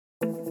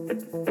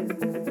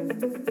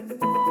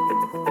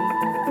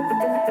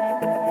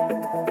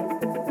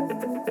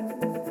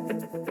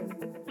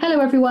Hello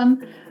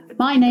everyone,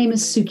 my name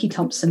is Suki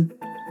Thompson.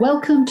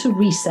 Welcome to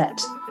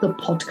Reset, the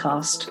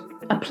podcast,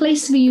 a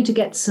place for you to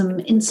get some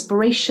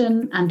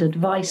inspiration and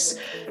advice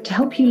to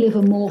help you live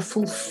a more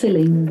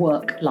fulfilling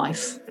work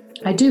life.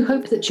 I do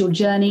hope that your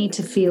journey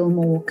to feel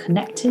more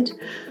connected,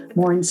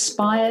 more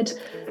inspired,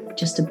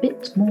 just a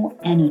bit more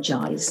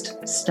energized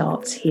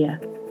starts here.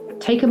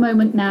 Take a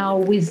moment now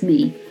with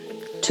me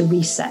to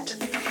reset.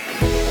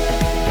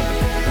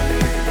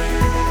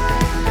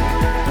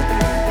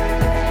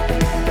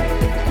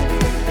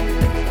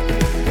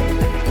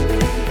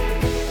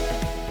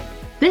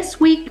 This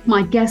week,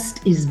 my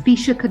guest is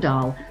Visha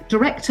Kadal,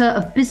 Director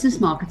of Business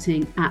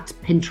Marketing at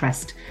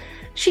Pinterest.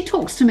 She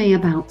talks to me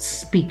about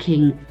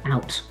speaking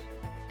out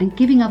and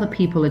giving other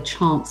people a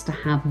chance to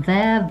have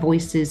their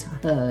voices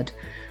heard,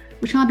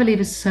 which I believe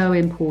is so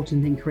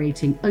important in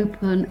creating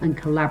open and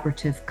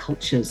collaborative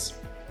cultures.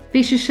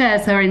 Visha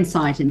shares her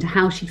insight into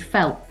how she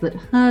felt that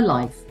her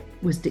life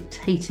was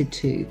dictated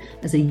to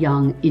as a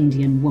young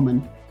Indian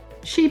woman.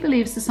 She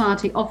believes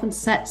society often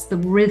sets the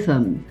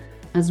rhythm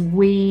as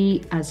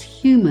we as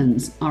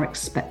humans are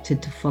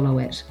expected to follow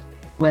it,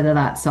 whether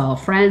that's our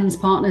friends,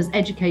 partners,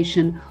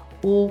 education,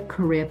 or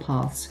career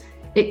paths.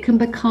 It can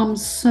become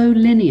so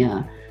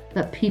linear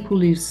that people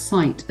lose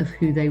sight of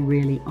who they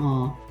really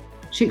are.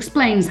 She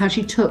explains how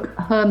she took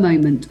her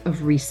moment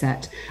of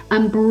reset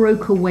and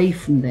broke away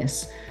from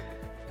this,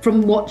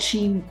 from what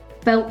she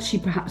felt she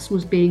perhaps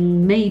was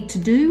being made to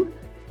do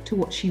to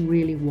what she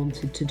really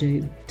wanted to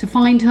do, to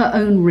find her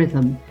own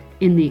rhythm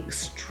in the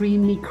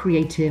extremely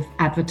creative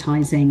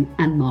advertising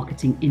and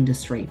marketing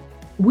industry.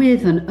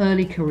 With an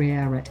early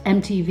career at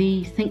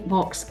MTV,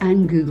 ThinkBox,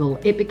 and Google,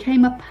 it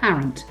became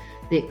apparent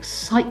the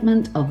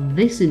excitement of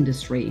this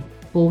industry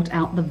brought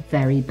out the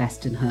very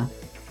best in her.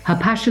 Her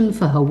passion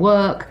for her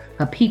work,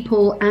 her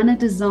people, and a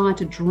desire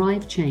to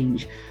drive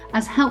change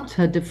has helped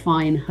her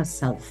define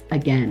herself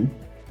again.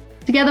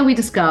 Together we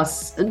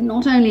discuss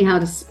not only how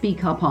to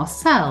speak up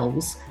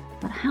ourselves,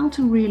 but how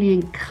to really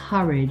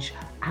encourage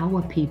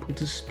our people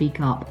to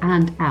speak up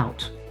and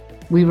out.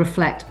 We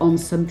reflect on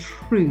some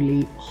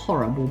truly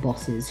horrible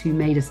bosses who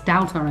made us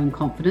doubt our own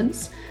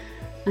confidence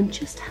and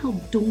just how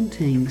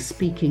daunting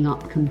speaking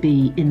up can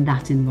be in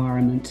that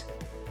environment.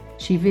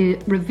 She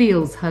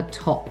reveals her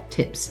top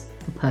tips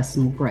for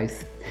personal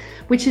growth,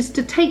 which is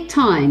to take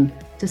time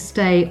to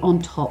stay on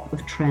top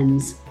of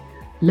trends,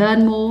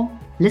 learn more,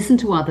 listen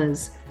to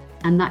others,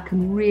 and that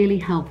can really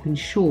help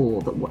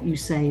ensure that what you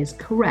say is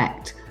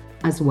correct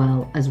as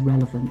well as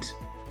relevant.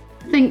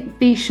 I think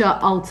Visha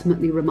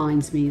ultimately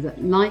reminds me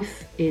that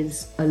life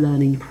is a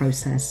learning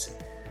process.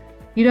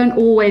 You don't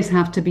always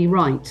have to be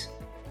right,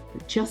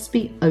 but just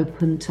be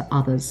open to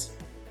others,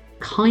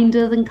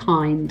 kinder than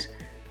kind,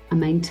 and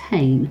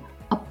maintain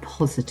a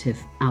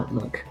positive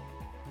outlook.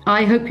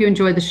 I hope you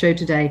enjoy the show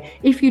today.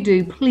 If you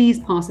do, please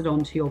pass it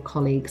on to your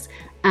colleagues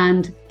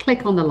and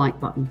click on the like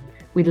button.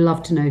 We'd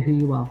love to know who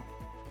you are.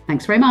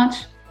 Thanks very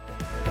much.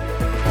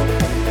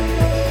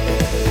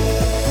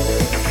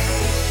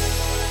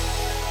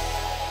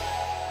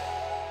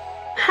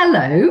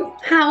 Hello,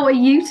 how are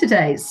you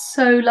today? It's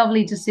so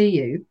lovely to see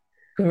you.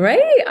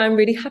 Great. I'm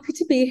really happy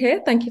to be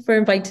here. Thank you for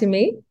inviting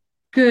me.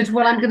 Good.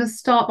 Well, I'm going to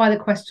start by the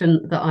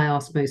question that I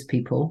ask most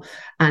people.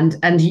 And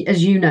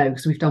as you know,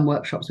 because we've done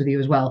workshops with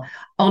you as well,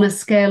 on a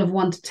scale of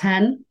 1 to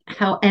 10,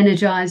 how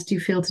energized do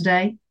you feel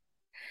today?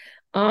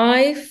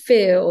 I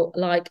feel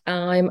like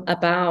I'm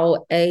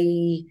about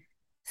a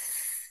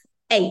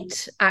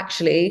 8,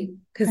 actually,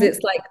 because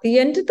it's like the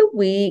end of the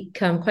week.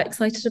 I'm quite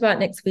excited about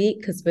next week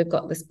because we've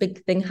got this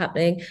big thing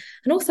happening.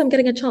 And also I'm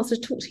getting a chance to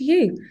talk to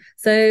you.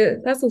 So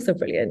that's also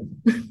brilliant.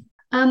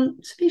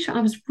 Visha, I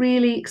was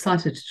really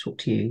excited to talk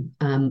to you.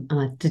 And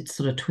I did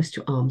sort of twist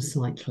your arm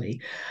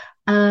slightly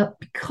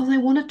because I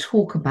want to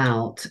talk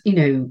about,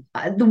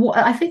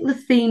 I think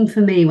the theme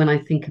for me when I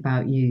think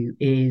about you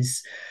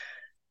is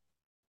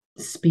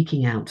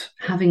speaking out,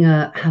 having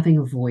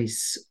a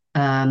voice.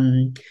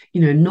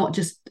 Not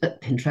just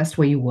at Pinterest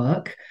where you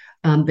work,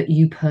 but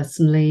you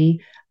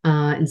personally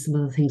in some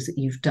of the things that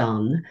you've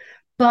done.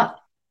 But,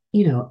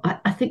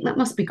 I think that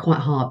must be quite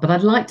hard. But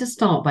I'd like to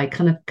start by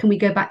can we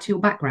go back to your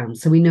background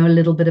so we know a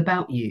little bit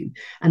about you?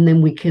 And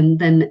then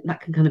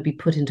that can kind of be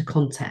put into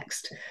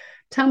context.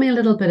 Tell me a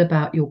little bit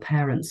about your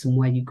parents and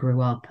where you grew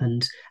up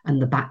and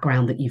the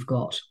background that you've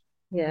got.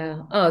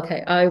 Yeah. Oh,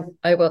 okay. I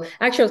will.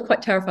 Actually, I was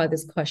quite terrified of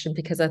this question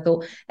because I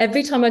thought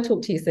every time I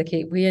talk to you,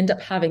 Suki, we end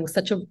up having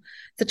such a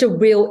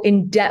real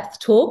in-depth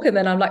talk, and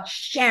then I'm like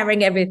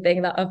sharing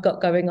everything that I've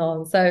got going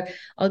on. So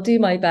I'll do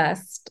my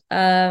best.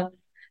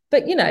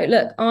 But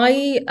look,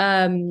 I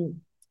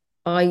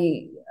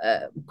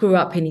grew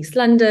up in East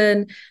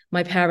London.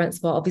 My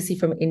parents were obviously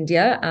from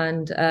India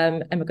and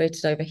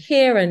emigrated over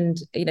here, and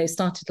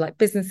started like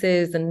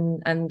businesses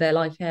and their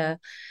life here.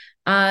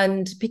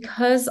 And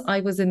because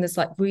I was in this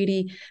like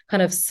really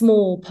kind of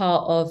small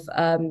part of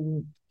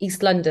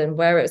East London,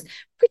 where it was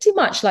pretty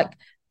much like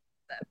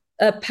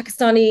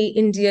Pakistani,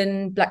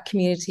 Indian, Black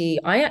community.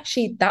 I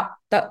actually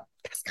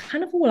that's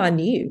kind of all I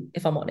knew,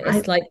 if I'm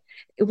honest. Like,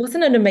 it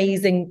wasn't an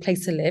amazing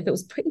place to live. It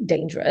was pretty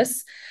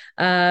dangerous.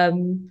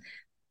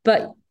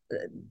 But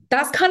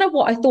that's kind of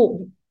what I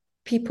thought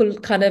people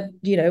kind of,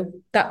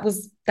 that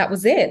was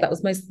it. That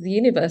was most of the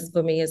universe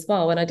for me as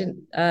well. And I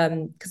didn't,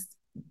 because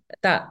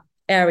that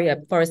area,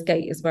 Forest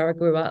Gate, is where I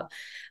grew up.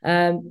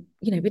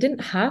 We didn't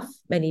have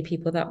many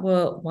people that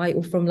were white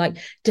or from like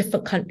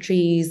different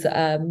countries,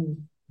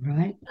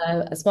 right,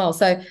 as well.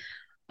 So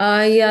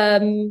I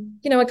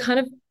kind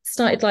of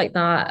started like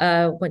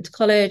that. Went to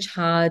college.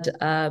 Had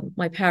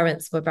my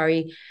parents were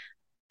very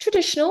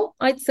traditional,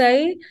 I'd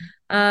say,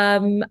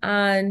 and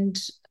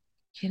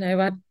I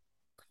had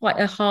quite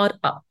a hard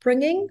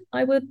upbringing,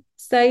 I would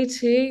say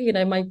too.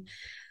 My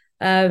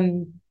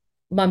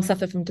mum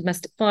suffered from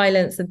domestic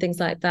violence and things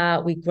like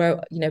that. We grew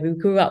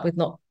up with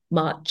not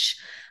much,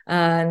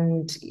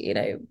 and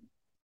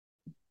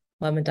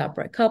mum and dad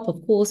broke up,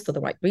 of course, for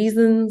the right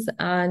reasons.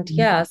 And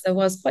yeah, so I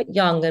was quite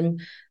young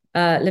and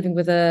living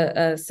with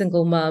a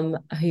single mum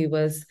who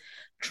was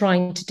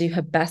trying to do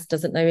her best,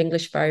 doesn't know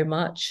English very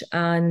much,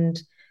 and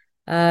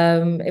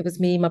it was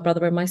me, my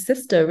brother, and my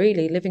sister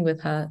really living with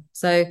her.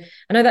 So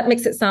I know that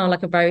makes it sound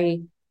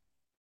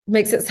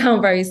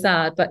very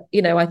sad, but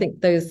I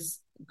think those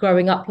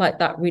growing up like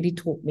that really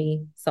taught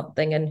me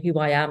something and who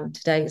I am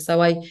today.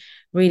 So I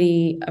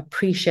really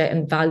appreciate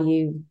and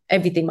value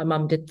everything my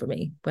mum did for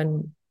me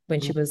when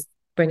she was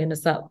bringing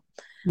us up.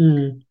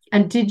 And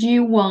did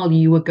you, while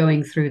you were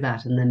going through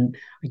that, and then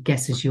I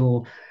guess as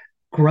you're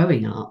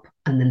growing up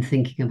and then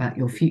thinking about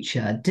your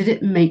future, did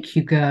it make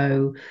you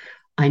go,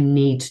 I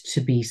need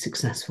to be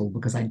successful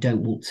because I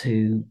don't want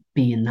to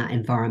be in that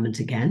environment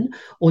again?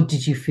 Or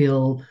did you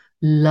feel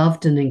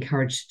loved and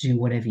encouraged to do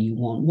whatever you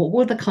want? What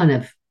were the kind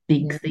of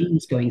big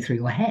themes going through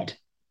your head?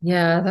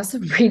 Yeah, that's a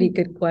really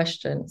good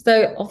question.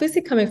 So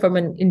obviously coming from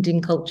an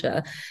Indian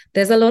culture,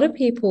 there's a lot of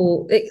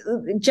people,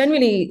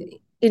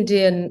 generally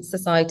Indian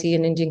society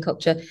and Indian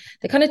culture,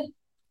 they kind of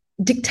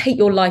dictate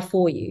your life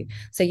for you.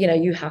 So,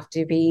 you have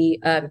to be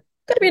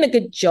got to be in a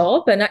good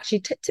job, and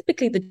actually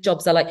typically the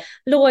jobs are like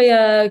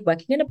lawyer,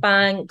 working in a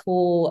bank,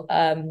 or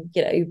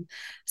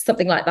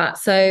something like that.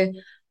 So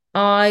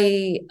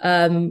I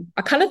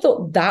kind of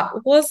thought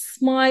that was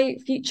my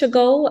future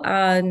goal.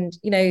 And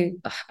I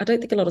don't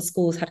think a lot of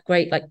schools had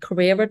great like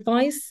career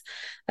advice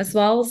as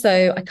well,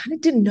 so I kind of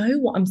didn't know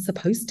what I'm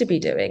supposed to be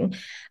doing.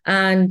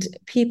 And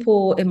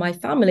people in my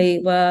family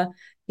were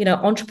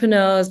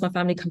entrepreneurs. My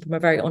family come from a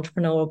very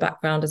entrepreneurial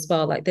background as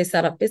well. Like, they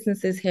set up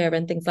businesses here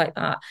and things like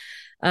that.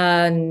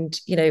 And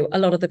a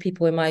lot of the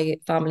people in my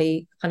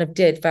family kind of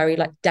did very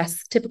like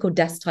typical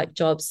desk type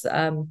jobs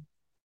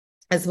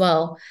as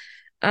well.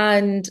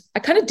 And I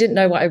kind of didn't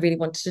know what I really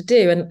wanted to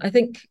do. And I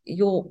think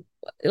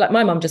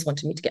my mum just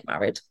wanted me to get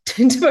married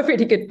into a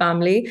really good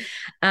family,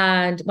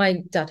 and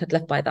my dad had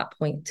left by that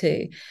point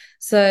too.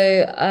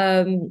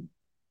 So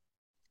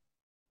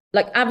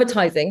like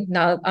advertising,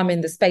 now I'm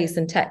in the space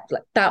and tech,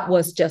 like that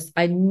was just,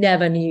 I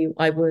never knew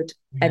I would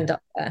end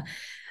up there.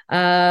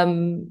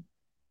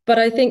 But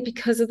I think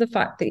because of the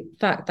fact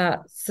that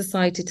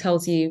society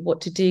tells you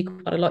what to do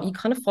quite a lot, you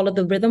kind of follow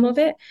the rhythm of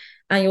it,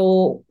 and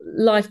your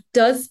life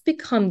does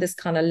become this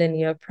kind of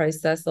linear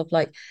process of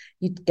like,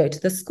 you go to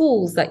the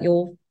schools that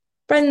your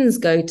friends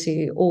go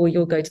to, or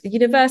you'll go to the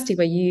university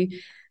where your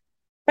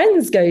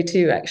friends go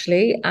to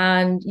actually,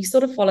 and you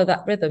sort of follow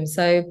that rhythm.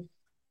 So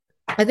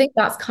I think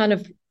that's kind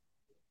of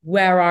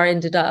where I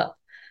ended up.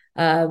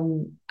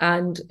 And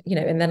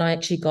then I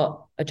actually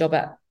got a job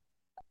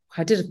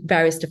I did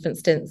various different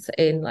stints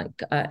in like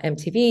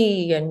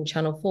MTV and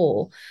Channel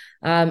 4.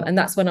 And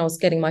that's when I was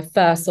getting my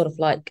first sort of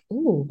like,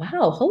 oh,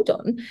 wow, hold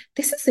on.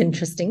 This is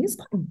interesting. It's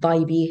quite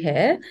vibey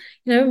here.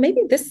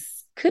 Maybe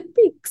this could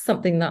be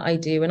something that I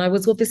do. And I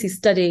was obviously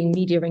studying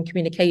media and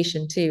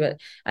communication too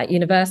at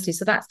university.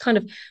 So that's kind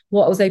of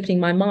what was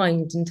opening my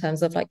mind in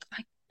terms of like,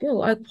 I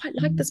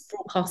quite like this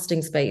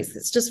broadcasting space.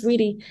 It's just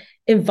really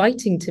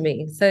inviting to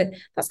me. So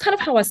that's kind of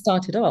how I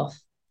started off.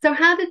 So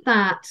how did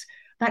that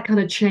kind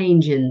of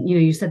change in,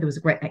 you said there was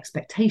a great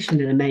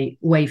expectation in a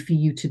way for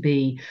you to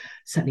be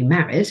certainly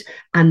married,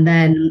 and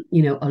then,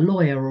 a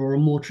lawyer or a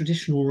more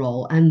traditional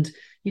role, and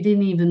you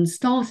didn't even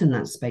start in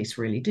that space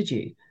really, did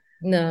you?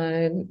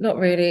 No, not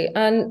really.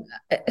 And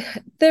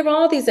there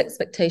are these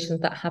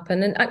expectations that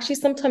happen, and actually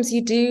sometimes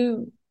you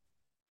do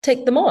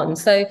take them on.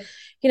 So,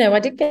 I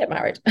did get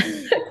married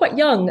quite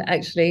young,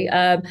 actually.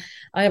 I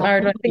got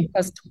married, I think I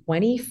was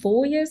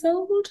 24 years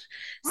old.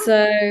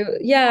 So,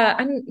 yeah.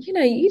 And,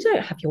 you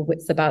don't have your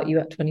wits about you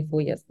at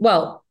 24 years.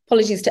 Well,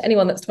 apologies to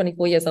anyone that's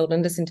 24 years old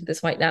and listening to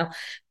this right now.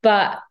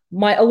 But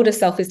my older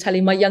self is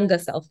telling my younger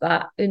self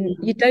that. And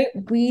you don't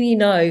really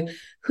know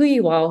who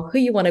you are, who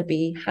you want to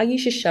be, how you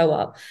should show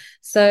up.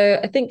 So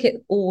I think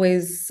it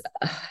always,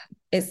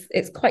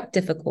 it's quite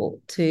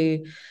difficult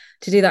to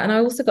to do that. And I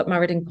also got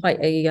married in quite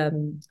a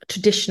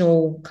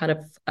traditional kind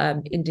of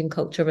Indian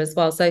culture as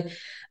well. So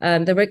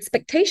there were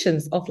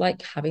expectations of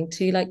like having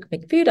to like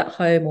make food at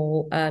home,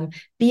 or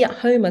be at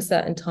home a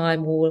certain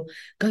time, or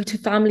go to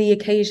family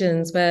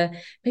occasions where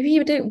maybe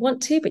you didn't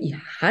want to, but you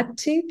had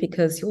to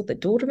because you're the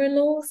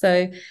daughter-in-law.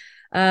 So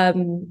I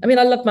mean,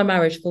 I love my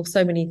marriage for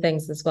so many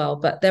things as well,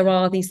 but there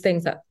are these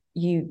things that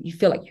you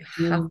feel like you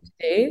have to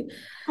do.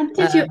 And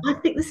did you? I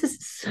think this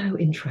is so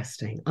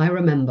interesting. I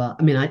remember.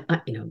 I mean,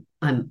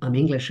 I'm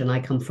English, and I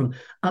come from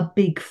a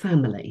big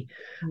family,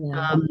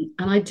 Yeah.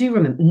 and I do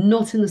remember,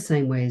 not in the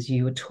same way as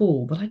you at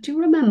all, but I do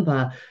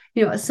remember,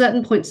 at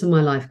certain points in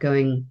my life,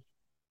 going,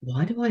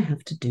 "Why do I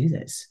have to do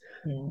this?"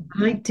 Yeah.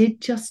 I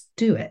did just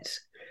do it,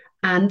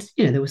 and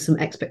there were some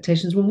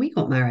expectations when we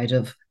got married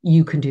of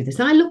you can do this.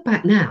 And I look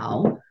back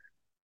now,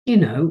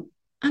 and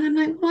I'm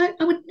like, well,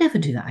 I would never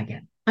do that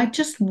again. I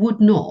just would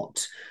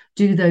not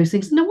do those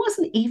things. And it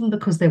wasn't even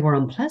because they were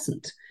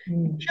unpleasant.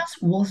 It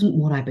just wasn't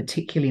what I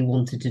particularly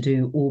wanted to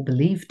do or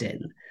believed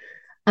in.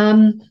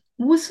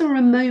 Was there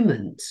a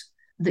moment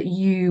that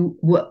you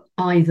were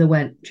either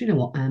went, do you know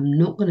what, I'm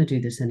not going to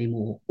do this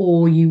anymore,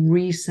 or you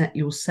reset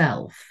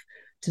yourself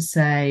to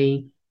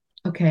say,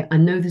 okay, I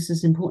know this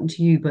is important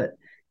to you, but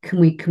can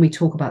we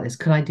talk about this?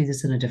 Could I do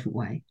this in a different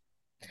way?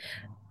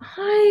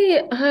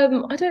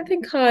 I don't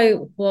think I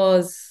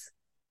was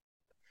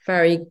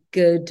very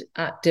good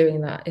at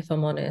doing that, if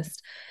I'm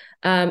honest.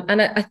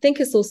 And I think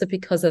it's also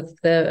because of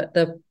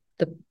the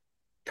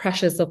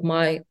pressures of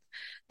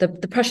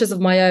the pressures of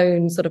my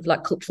own sort of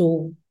like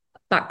cultural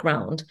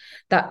background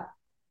that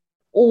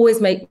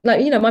always make,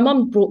 like, my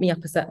mum brought me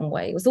up a certain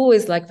way. It was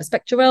always like,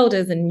 respect your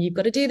elders, and you've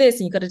got to do this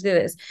and you've got to do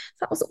this.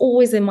 That was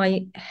always in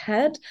my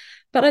head.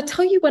 But I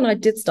tell you, when I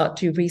did start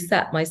to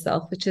reset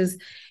myself, which is,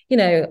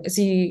 as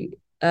you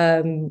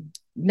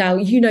now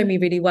you know me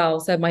really well.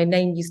 So my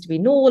name used to be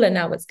Noel, and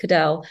now it's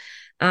Cadell.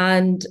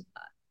 And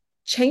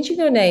changing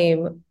your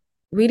name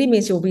really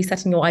means you're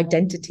resetting your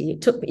identity.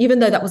 It took, even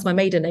though that was my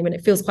maiden name, and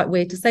it feels quite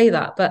weird to say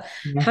that, but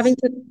having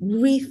to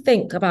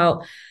rethink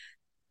about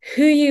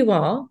who you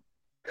are,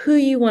 who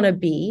you want to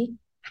be,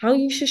 how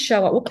you should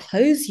show up, what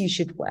clothes you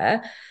should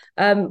wear.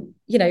 I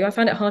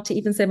found it hard to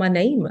even say my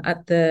name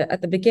at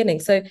the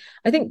beginning. So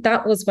I think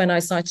that was when I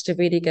started to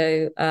really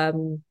go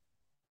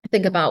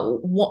think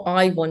about what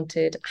I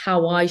wanted,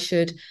 how I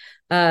should,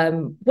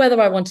 whether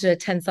I wanted to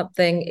attend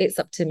something. It's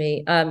up to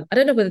me. I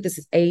don't know whether this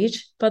is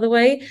age, by the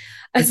way,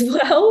 as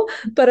well,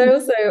 but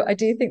I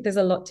do think there's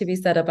a lot to be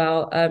said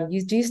about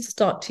you do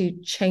start to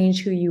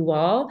change who you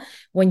are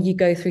when you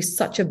go through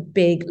such a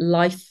big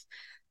life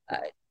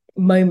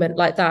moment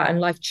like that, and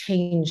life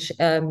change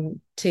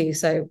too.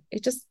 So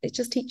it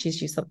just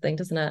teaches you something,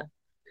 doesn't it?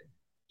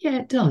 Yeah,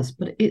 it does,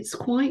 but it's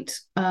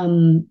quite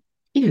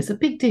it's a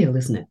big deal,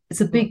 isn't it?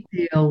 It's a big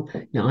deal.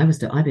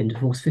 I've been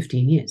divorced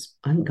 15 years.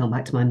 I haven't gone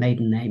back to my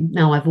maiden name.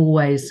 Now I've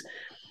always,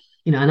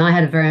 and I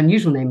had a very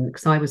unusual name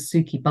because I was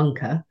Suki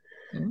Bunker.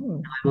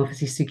 I'm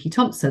obviously Suki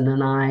Thompson,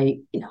 and I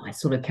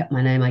sort of kept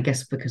my name, I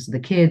guess, because of the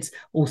kids.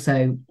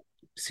 Also,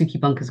 Suki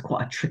Bunker is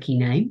quite a tricky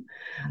name.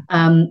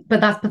 But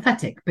that's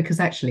pathetic because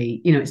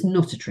actually, it's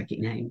not a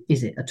tricky name,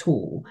 is it at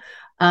all?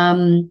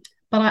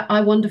 But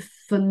I wonder,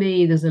 for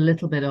me, there's a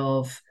little bit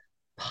of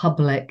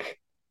public.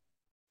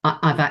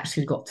 I've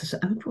actually got to say,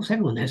 and of course,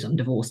 everyone knows I'm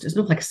divorced. It's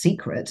not like a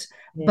secret,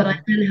 but I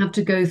then have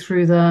to go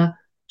through do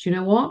you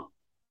know what?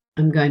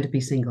 I'm going to be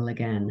single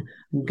again.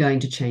 I'm going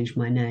to change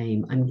my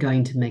name. I'm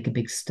going to make a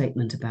big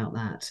statement about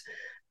that.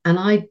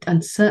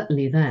 And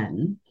certainly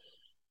then,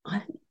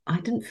 I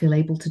didn't feel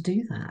able to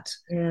do that.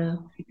 Yeah.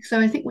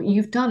 So I think what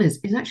you've done is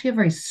actually a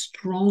very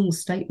strong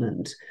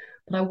statement.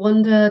 But I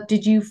wonder,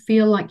 did you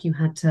feel like you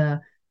had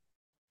to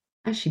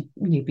actually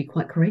be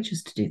quite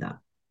courageous to do that?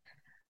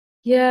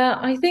 Yeah,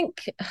 I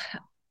think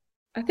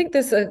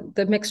there's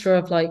the mixture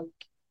of like,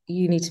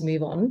 you need to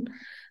move on.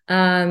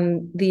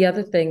 The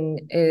other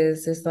thing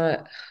is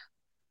that,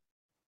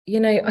 I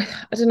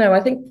don't know,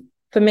 I think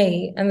for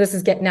me, and this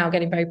is getting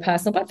very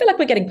personal, but I feel like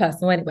we're getting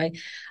personal anyway.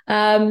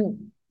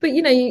 But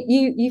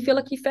you feel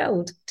like you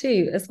failed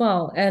too as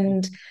well,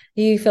 and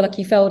you feel like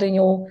you failed in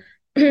your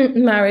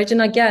marriage.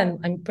 And again,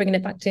 I'm bringing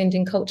it back to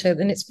Indian culture,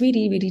 and it's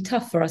really, really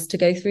tough for us to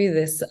go through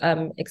this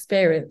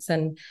experience.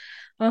 And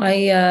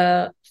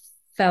I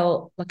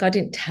felt like I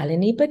didn't tell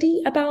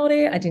anybody about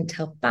it. I didn't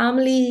tell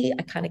family.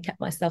 I kind of kept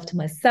myself to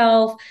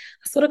myself.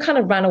 I sort of kind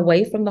of ran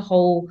away from the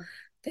whole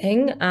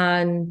thing.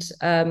 And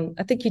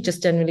I think you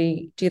just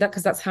generally do that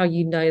because that's how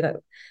you know that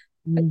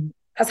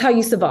that's how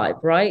you survive,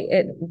 right?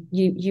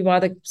 You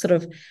either sort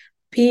of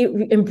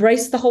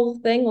embrace the whole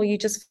thing, or you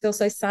just feel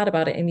so sad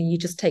about it, and you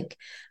just take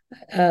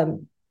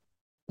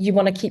you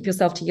want to keep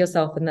yourself to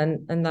yourself, and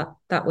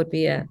that would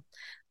be it.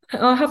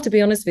 I'll have to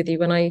be honest with you,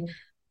 when I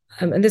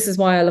and this is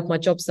why I love my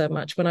job so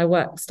much. When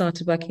I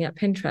started working at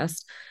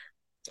Pinterest,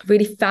 I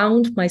really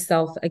found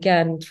myself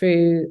again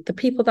through the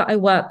people that I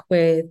work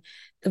with,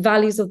 the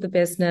values of the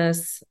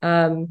business,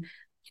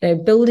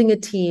 building a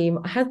team.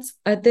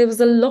 There was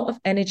a lot of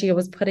energy I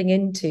was putting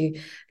into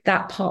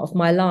that part of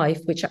my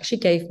life, which actually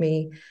gave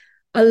me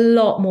a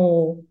lot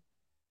more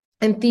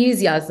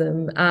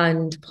enthusiasm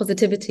and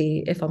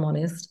positivity, if I'm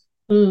honest.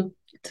 Mm.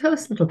 Tell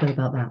us a little bit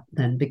about that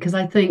then, because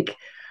I think,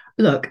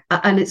 look,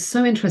 and it's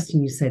so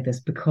interesting you say this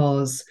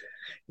because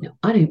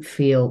I don't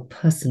feel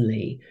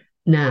personally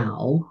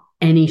now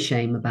any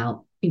shame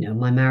about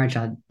my marriage.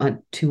 I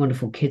had two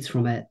wonderful kids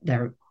from it.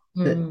 They've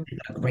Mm,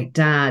 got a great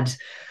dad.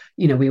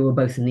 We were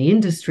both in the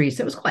industry,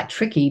 so it was quite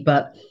tricky.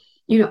 But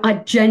I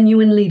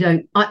genuinely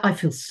don't. I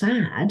feel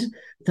sad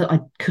that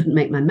I couldn't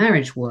make my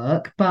marriage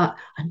work, but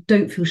I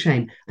don't feel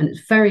shame. And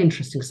it's very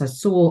interesting because I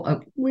saw a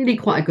really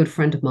quite a good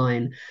friend of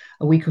mine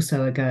a week or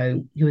so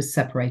ago who was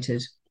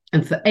separated.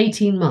 And for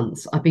 18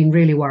 months, I've been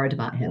really worried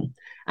about him.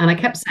 And I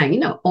kept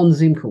saying, on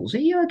Zoom calls, are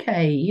you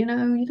okay? You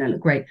don't look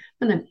great.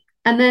 And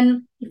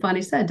then he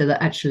finally said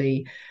that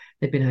actually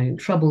they've been having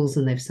troubles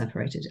and they've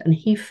separated. And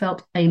he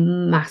felt a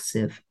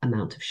massive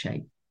amount of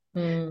shame.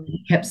 mm,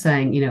 He kept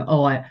saying,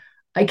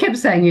 I kept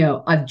saying,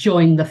 I've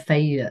joined the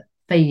failure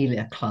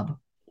club.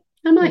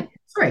 I'm mm, like,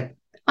 sorry,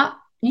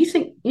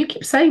 you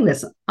keep saying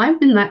this. I'm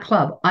in that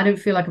club. I don't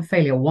feel like a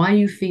failure. Why are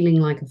you feeling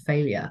like a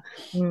failure?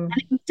 mm.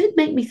 And it did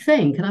make me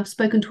think, and I've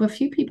spoken to a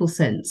few people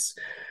since,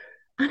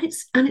 and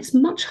it's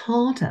much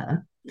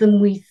harder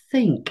than we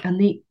think.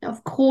 And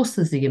of course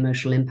there's the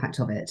emotional impact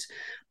of it,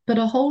 but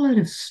a whole load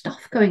of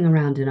stuff going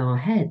around in our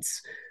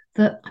heads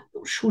that I'm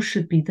not sure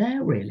should be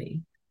there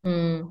really.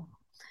 Mm.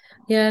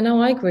 Yeah,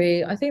 no, I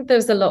agree. I think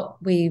there's a lot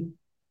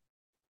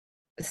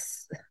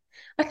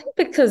I think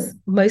because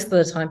most of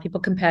the time people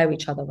compare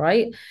each other,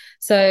 right?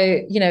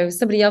 So,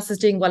 somebody else is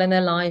doing well in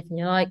their life and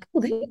you're like,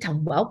 oh, they've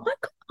done well. Why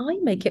can't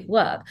I make it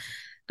work?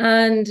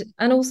 And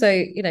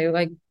also,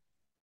 like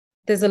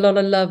there's a lot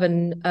of love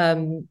and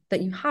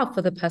that you have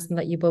for the person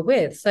that you were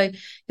with. So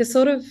you're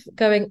sort of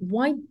going,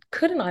 why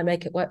couldn't I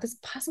make it work? This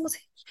person was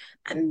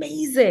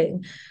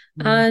amazing.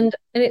 Mm. And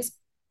it's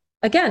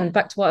again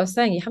back to what I was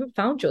saying, you haven't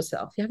found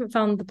yourself, you haven't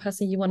found the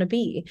person you want to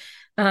be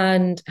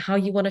and how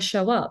you want to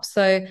show up.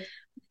 So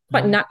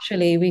quite Mm.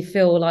 naturally we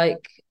feel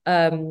like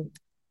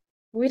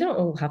we don't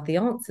all have the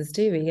answers,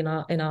 do we, in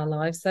our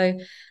lives? So I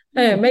don't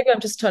know, No. maybe I'm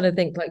just trying to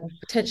think like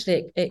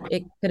potentially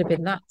it could have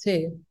been that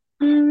too.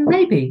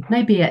 Maybe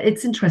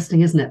it's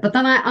interesting, isn't it? But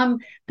then I'm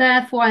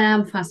therefore I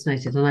am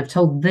fascinated, and I've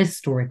told this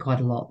story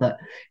quite a lot. That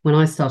when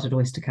I started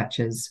Oyster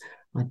Catchers,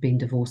 I'd been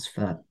divorced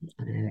for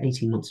I don't know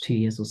 18 months, 2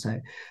 years or so,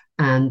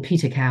 and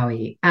Peter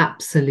Cowie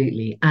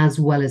absolutely, as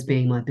well as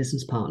being my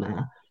business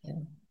partner, Yeah.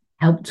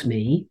 helped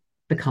me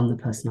become the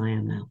person I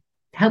am now.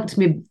 Helped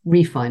me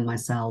refine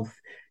myself,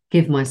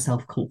 give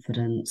myself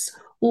confidence,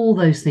 all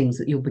those things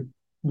that you'll be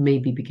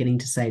maybe beginning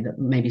to say that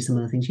maybe some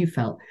of the things you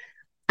felt.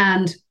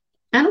 And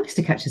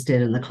Oyster Catchers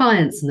did, and the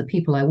clients and the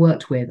people I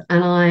worked with.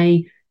 And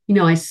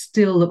I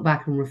still look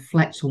back and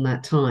reflect on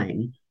that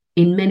time.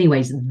 In many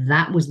ways,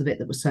 that was the bit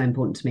that was so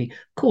important to me.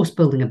 Of course,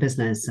 building a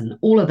business and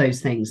all of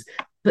those things,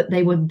 but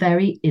they were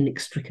very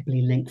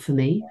inextricably linked for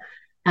me.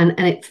 And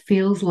it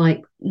feels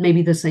like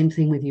maybe the same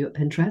thing with you at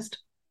Pinterest.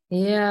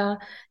 Yeah,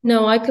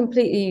 no, I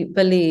completely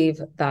believe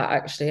that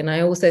actually. And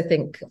I also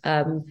think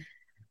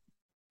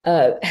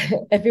uh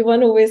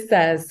everyone always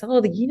says,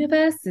 oh, the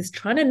universe is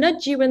trying to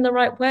nudge you in the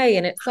right way.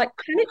 And it's like,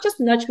 can it just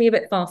nudge me a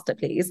bit faster,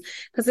 please?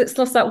 Because it's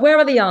just like, where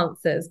are the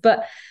answers?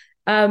 But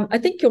I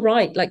think you're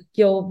right. Like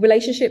your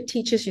relationship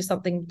teaches you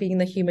something, being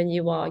the human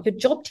you are. Your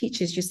job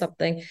teaches you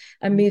something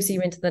and moves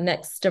you into the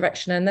next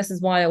direction. And this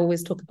is why I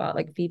always talk about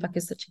like feedback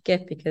is such a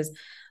gift because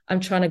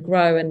I'm trying to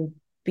grow and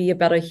be a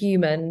better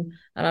human.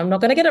 And I'm not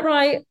going to get it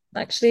right.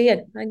 Actually,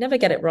 I never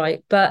get it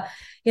right. But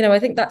I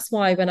think that's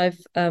why when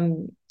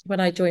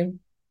I joined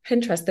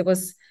Pinterest, there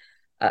was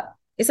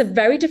it's a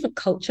very different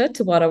culture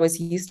to what I was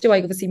used to. I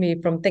obviously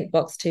moved from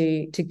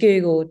ThinkBox to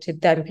Google to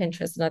then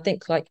Pinterest, and I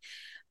think like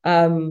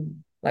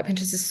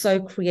Pinterest is so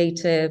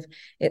creative.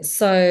 It's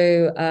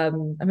so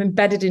I'm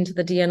embedded into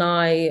the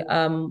DNI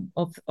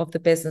of the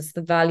business,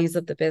 the values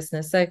of the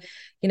business. So,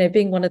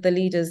 being one of the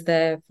leaders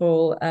there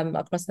for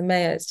across the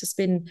mayor, it's just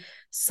been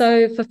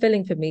so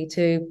fulfilling for me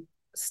to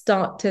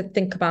start to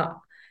think about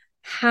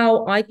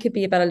how I could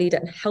be a better leader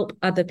and help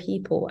other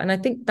people. And I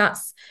think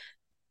that's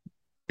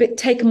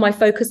taken my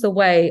focus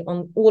away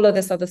on all of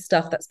this other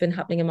stuff that's been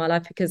happening in my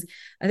life because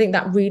I think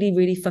that really,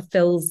 really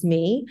fulfills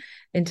me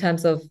in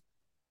terms of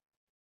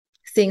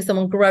seeing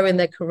someone grow in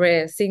their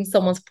career, seeing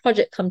someone's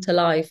project come to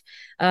life,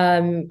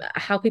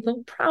 how people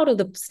are proud of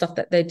the stuff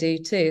that they do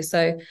too.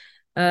 So,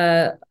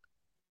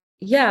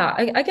 yeah,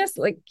 I guess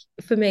like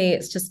for me,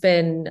 it's just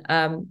been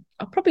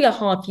probably a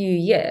hard few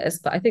years,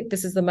 but I think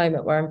this is the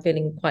moment where I'm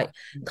feeling quite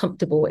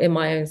comfortable in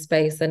my own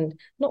space and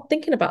not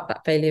thinking about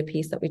that failure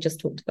piece that we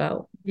just talked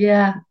about.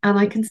 Yeah, and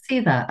I can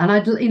see that. And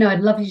I'd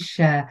love you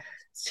to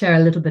share a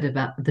little bit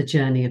about the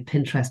journey of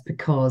Pinterest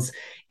because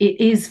it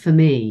is for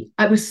me,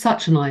 it was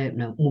such an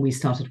eye-opener when we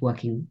started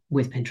working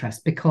with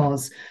Pinterest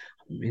because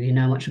I didn't really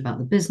know much about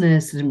the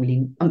business. I didn't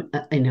really,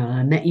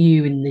 I met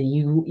you and then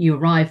you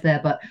arrived there,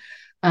 but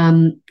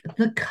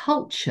the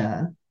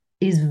culture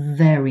is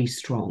very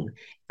strong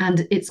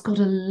and it's got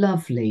a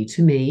lovely,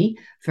 to me,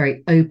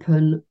 very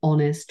open,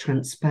 honest,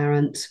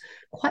 transparent,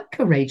 quite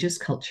courageous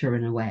culture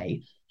in a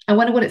way. I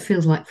wonder what it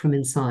feels like from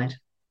inside.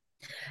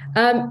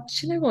 Do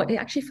you know what? It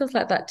actually feels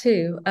like that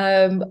too.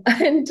 And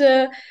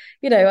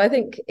I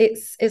think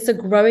it's a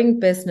growing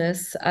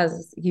business,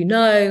 as you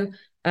know.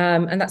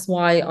 And that's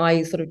why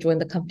I sort of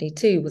joined the company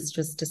too, was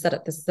just to set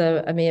up this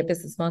EMEA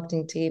business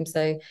marketing team.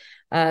 So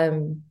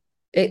um,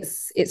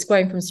 it's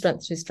growing from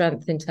strength to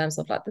strength in terms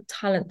of like the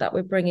talent that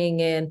we're bringing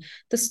in,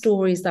 the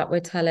stories that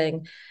we're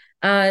telling,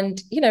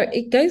 and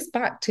it goes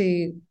back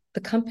to the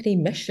company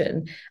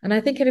mission. And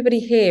I think everybody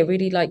here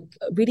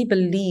really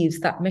believes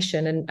that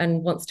mission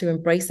and wants to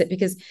embrace it,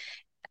 because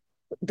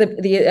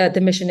the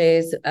mission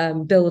is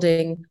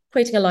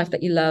creating a life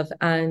that you love,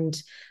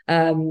 and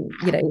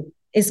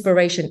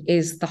inspiration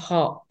is the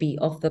heartbeat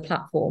of the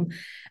platform.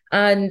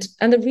 And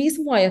the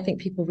reason why I think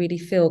people really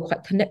feel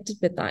quite connected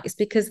with that is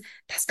because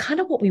that's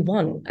kind of what we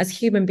want as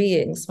human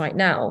beings right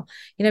now.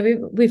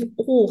 We've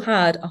all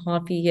had a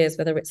hard few years,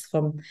 whether it's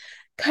from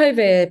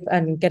COVID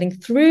and getting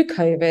through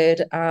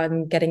COVID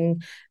and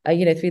getting,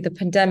 through the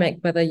pandemic,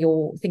 whether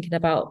you're thinking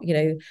about,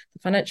 the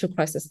financial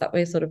crisis that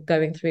we're sort of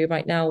going through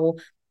right now, or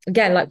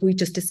again, like we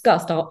just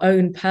discussed, our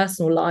own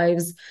personal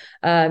lives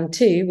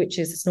too, which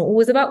is, it's not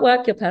always about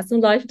work. Your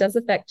personal life does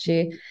affect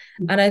you.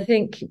 And I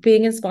think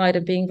being inspired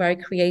and being very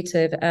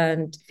creative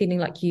and feeling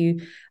like you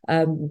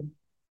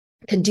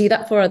can do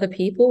that for other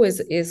people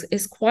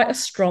is quite a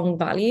strong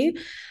value.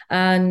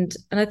 And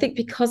I think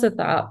because of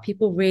that,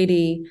 people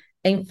really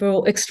aim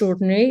for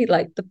extraordinary.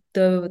 Like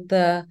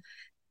the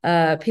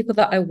people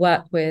that I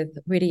work with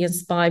really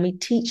inspire me,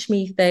 teach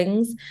me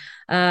things.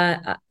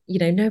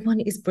 No one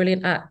is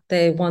brilliant at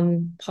their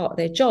one part of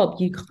their job.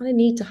 You kind of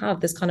need to have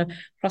this kind of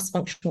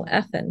cross-functional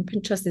effort. And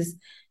Pinterest is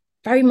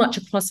very much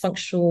a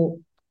cross-functional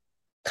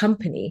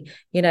company.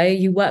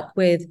 You work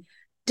with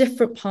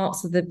different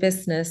parts of the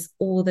business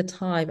all the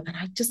time, and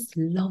I just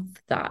love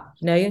that.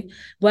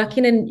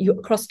 Working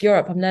across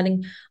Europe, I'm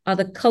learning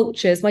other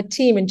cultures. My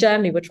team in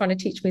Germany were trying to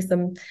teach me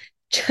some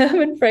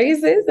German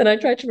phrases, and I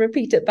tried to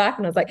repeat it back,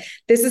 and I was like,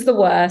 this is the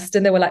worst.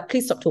 And they were like,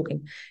 please stop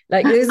talking,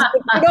 like you're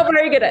not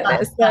very good at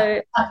this.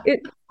 So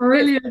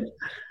Brilliant.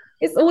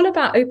 It's all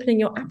about opening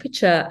your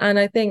aperture. And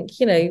I think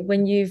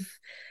when you've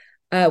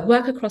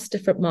work across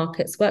different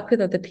markets, work with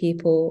other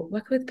people,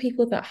 work with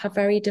people that have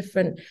very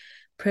different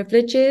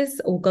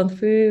privileges or gone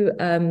through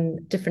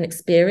different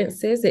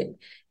experiences,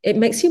 it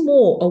makes you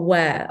more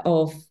aware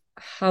of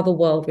how the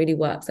world really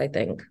works, I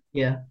think.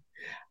 Yeah.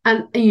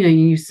 And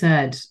you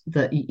said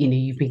that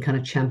you've been kind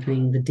of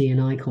championing the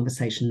D&I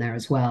conversation there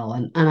as well,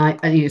 and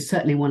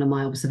certainly one of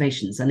my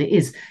observations, and it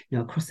is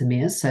across the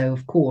EMEA. So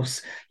of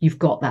course you've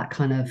got that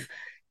kind of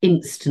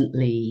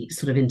instantly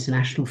sort of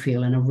international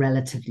feel in a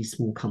relatively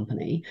small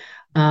company,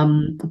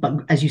 but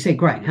as you say,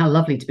 growing. How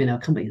lovely to be in a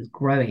company that's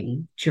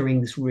growing during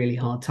this really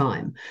hard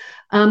time.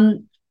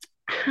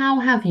 How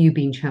have you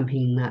been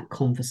championing that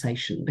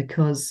conversation?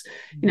 Because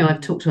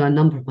I've talked to a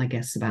number of my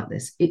guests about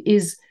this. It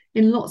is,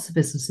 in lots of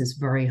businesses,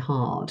 very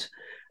hard.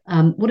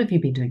 What have you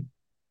been doing?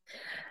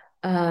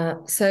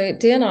 So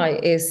D&I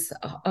is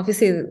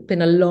obviously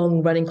been a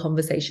long running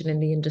conversation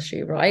in the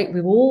industry, right?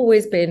 We've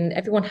always been,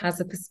 everyone has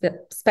a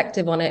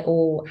perspective on it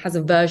or has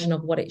a version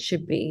of what it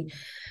should be.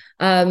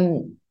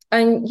 And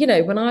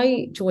when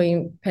I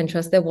joined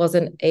Pinterest, there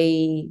wasn't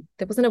a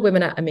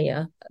women at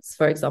EMEA,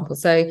 for example.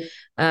 So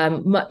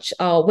much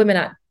our women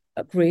at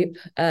group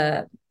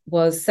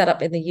was set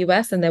up in the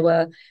US, and they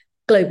were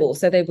global,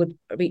 so they would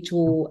reach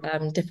all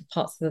different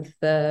parts of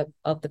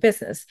the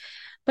business.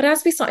 But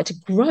as we started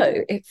to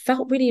grow, it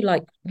felt really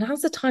like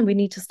now's the time we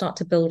need to start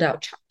to build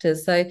out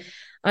chapters. So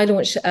I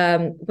launched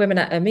Women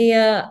at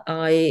EMEA.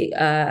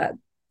 I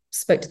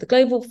spoke to the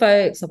global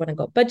folks. I went and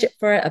got budget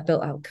for it. I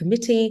built out a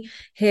committee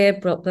here,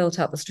 built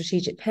out the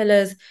strategic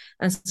pillars,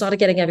 and started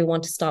getting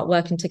everyone to start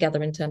working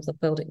together in terms of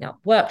building out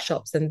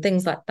workshops and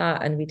things like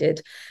that. And we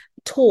did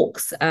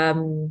talks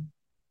and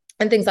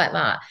things like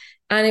that.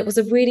 And it was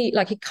a really,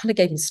 like, it kind of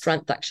gave me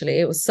strength, actually.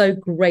 It was so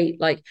great,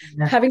 like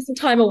having some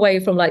time away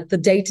from like the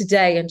day to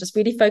day and just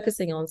really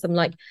focusing on some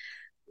like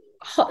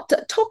hot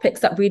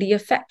topics that really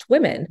affect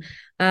women,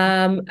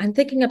 and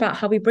thinking about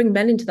how we bring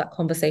men into that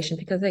conversation,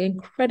 because they're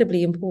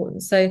incredibly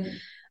important. So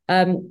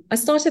I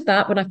started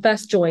that when I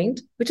first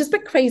joined, which is a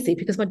bit crazy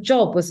because my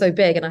job was so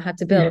big and I had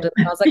to build.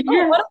 And I was like,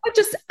 why don't I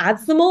just add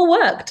some more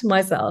work to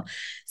myself?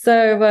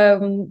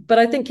 So, but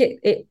I think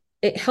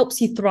it helps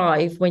you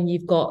thrive when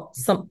you've got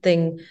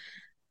something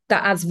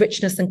that adds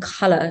richness and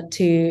color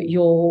to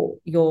your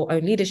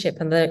own leadership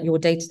and your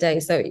day-to-day.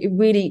 So it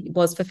really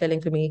was fulfilling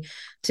for me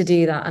to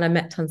do that. And I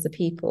met tons of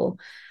people.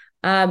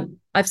 I've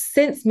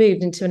since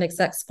moved into an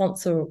exec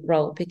sponsor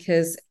role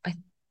because I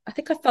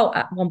think I felt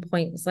at one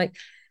point, it's like,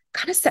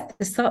 kind of set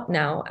this up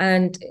now.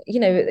 And,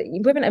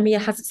 Women at EMEA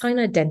has its own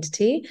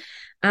identity.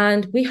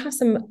 And we have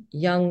some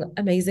young,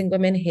 amazing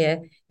women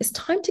here. It's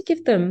time to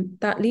give them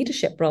that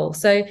leadership role.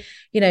 So,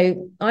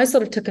 I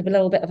sort of took a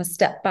little bit of a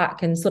step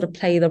back and sort of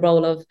play the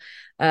role of,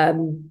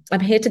 I'm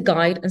here to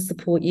guide and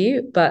support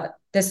you, but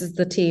this is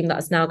the team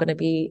that's now going to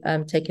be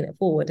taking it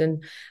forward.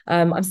 And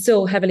I'm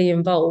still heavily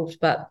involved,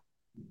 but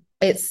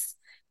it's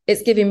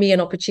giving me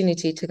an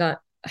opportunity to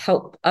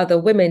help other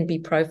women be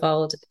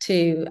profiled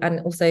too, and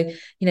also,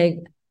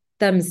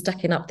 them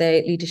stacking up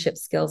their leadership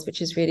skills,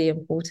 which is really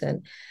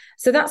important.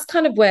 So that's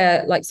kind of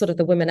where like sort of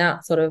the Women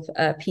At sort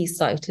of piece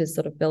site is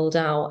sort of build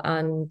out,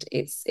 and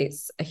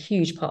it's a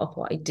huge part of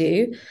what I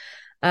do.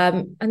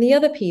 And the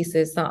other piece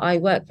is that I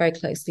work very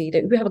closely.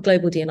 We have a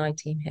global D&I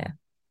team here,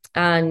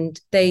 and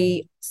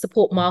they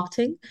support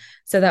marketing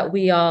so that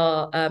we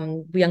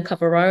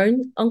uncover our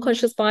own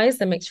unconscious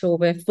bias and make sure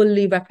we're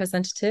fully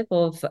representative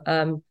of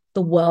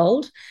the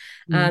world,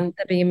 and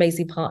they're being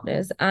amazing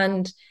partners.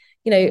 And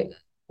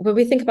when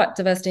we think about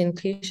diversity and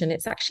inclusion,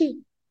 it's actually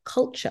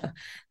culture.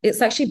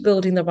 It's actually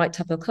building the right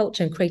type of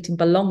culture and creating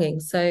belonging.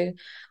 So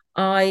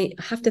I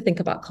have to think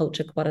about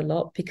culture quite a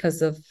lot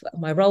because of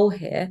my role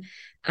here,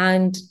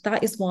 and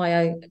that is why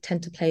I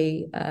tend to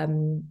play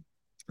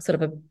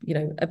sort of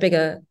a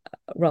bigger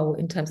role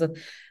in terms of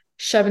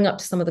showing up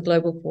to some of the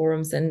global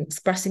forums and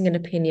expressing an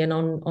opinion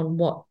on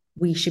what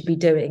we should be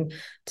doing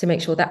to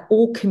make sure that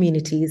all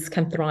communities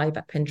can thrive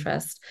at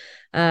Pinterest.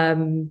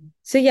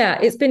 So yeah,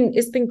 it's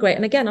been great.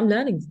 And again, I'm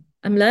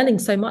learning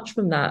so much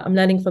from that. I'm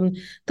learning from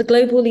the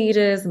global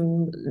leaders,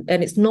 and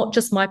it's not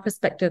just my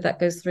perspective that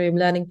goes through. I'm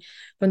learning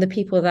from the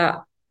people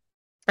that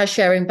are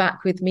sharing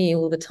back with me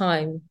all the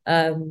time.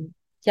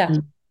 Yeah.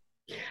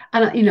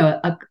 And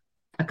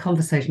a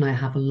conversation I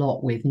have a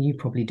lot with, and you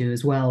probably do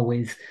as well,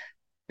 with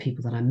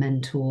people that I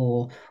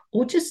mentor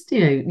or just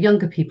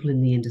younger people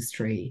in the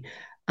industry,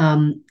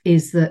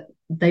 is that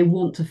they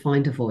want to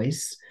find a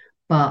voice,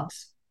 but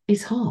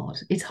it's hard.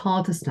 It's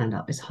hard to stand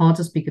up. It's hard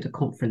to speak at a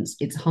conference.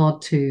 It's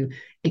hard to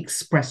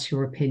express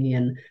your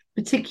opinion,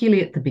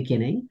 particularly at the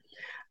beginning.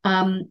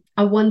 I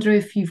wonder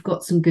if you've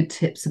got some good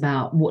tips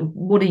about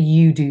what do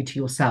you do to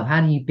yourself?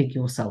 How do you big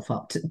yourself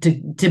up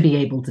to be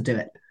able to do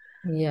it?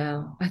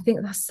 Yeah, I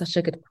think that's such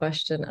a good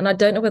question. And I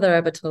don't know whether I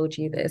ever told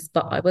you this,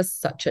 but I was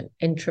such an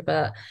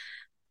introvert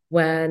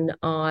when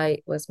I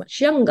was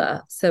much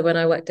younger. So when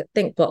I worked at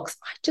ThinkBox,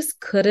 I just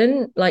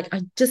couldn't,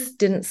 I just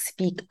didn't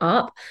speak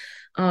up.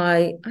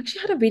 I actually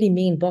had a really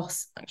mean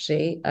boss,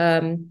 actually,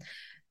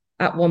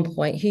 at one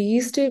point, who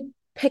used to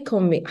pick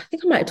on me. I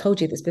think I might have told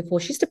you this before.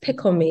 She used to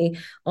pick on me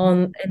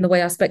in the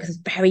way I spoke, because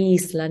it's very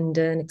East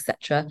London,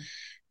 etc.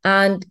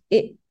 And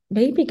it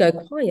made me go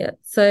quiet.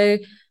 So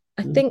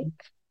I think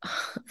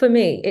for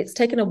me, it's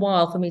taken a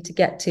while for me to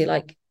get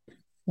to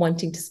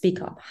wanting to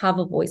speak up, have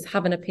a voice,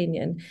 have an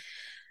opinion.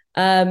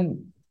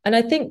 And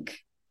I think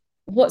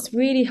what's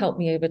really helped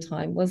me over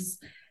time was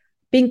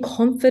being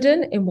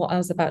confident in what I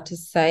was about to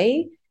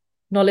say.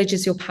 Knowledge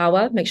is your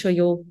power. Make sure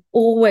you're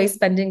always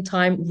spending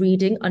time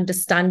reading,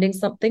 understanding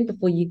something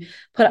before you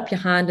put up your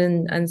hand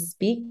and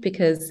speak,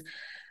 because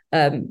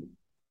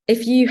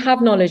if you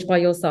have knowledge by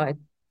your side,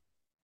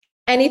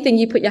 anything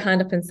you put your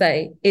hand up and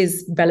say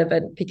is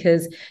relevant,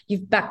 because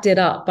you've backed it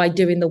up by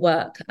doing the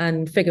work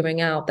and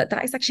figuring out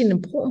that is actually an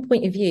important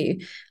point of view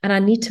and I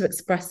need to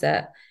express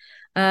it.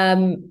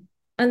 And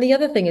the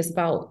other thing is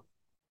about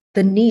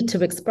the need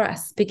to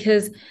express,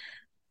 because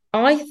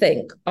I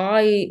think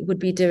I would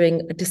be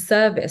doing a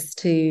disservice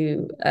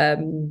to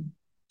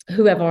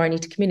whoever I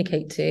need to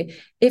communicate to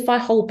if I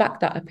hold back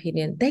that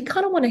opinion. They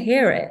kind of want to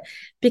hear it,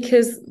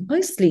 because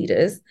most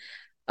leaders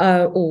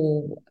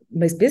or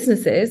most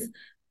businesses,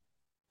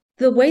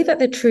 the way that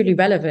they're truly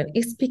relevant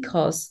is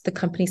because the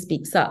company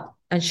speaks up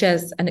and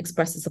shares and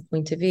expresses a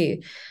point of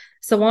view.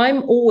 So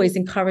I'm always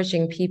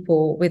encouraging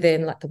people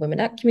within the Women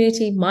At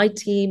community, my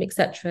team,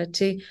 etc.,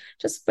 to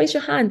just raise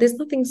your hand. There's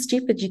nothing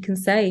stupid you can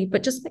say,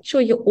 but just make sure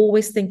you're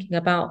always thinking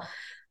about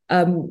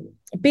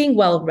being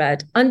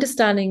well-read,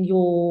 understanding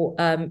your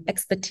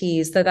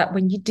expertise, so that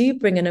when you do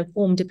bring an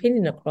informed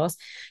opinion across,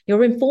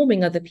 you're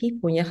informing other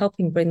people and you're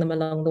helping bring them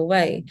along the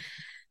way.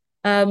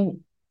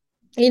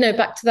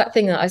 Back to that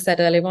thing that I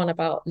said earlier on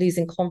about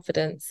losing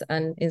confidence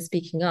and in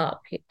speaking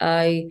up,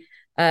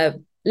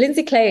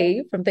 Lindsay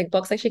Clay from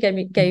ThinkBox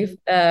actually gave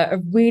a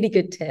really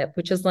good tip,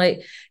 which is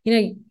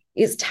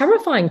it's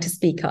terrifying to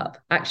speak up,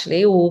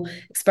 actually, or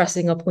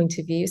expressing a point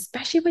of view,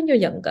 especially when you're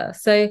younger.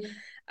 So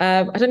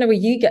I don't know where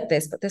you get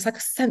this, but there's a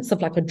sense of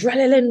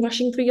adrenaline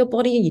rushing through your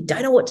body and you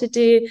don't know what to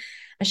do.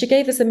 And she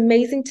gave this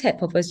amazing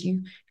tip of, as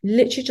you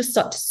literally just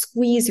start to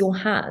squeeze your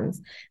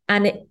hands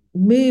and it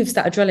moves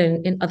that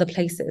adrenaline in other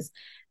places.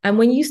 And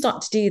when you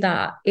start to do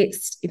that, it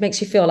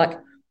makes you feel like,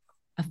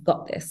 I've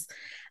got this.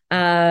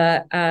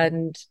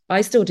 And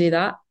I still do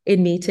that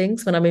in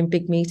meetings, when I'm in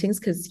big meetings,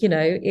 because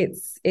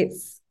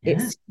it's you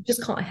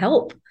just can't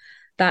help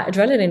that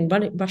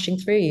adrenaline rushing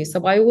through you.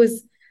 So I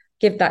always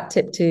give that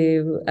tip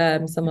to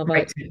some of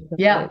our.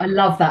 Yeah, I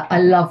love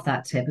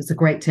that tip. It's a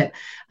great tip.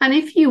 And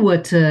if you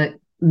were to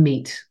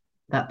meet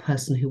that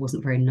person who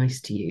wasn't very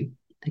nice to you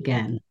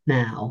again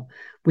now,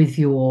 with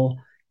your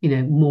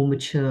more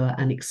mature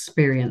and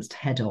experienced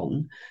head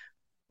on,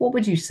 what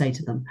would you say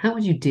to them? How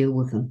would you deal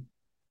with them?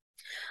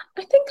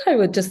 I think I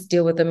would just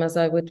deal with them as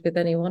I would with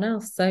anyone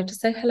else. So to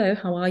say, hello,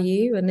 how are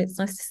you? And it's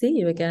nice to see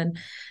you again.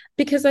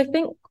 Because I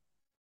think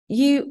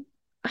you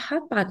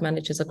have bad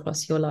managers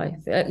across your life,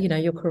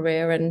 your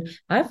career. And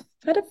I've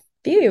had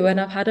few, and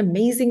I've had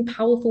amazing,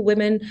 powerful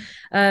women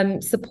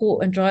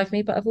support and drive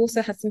me, but I've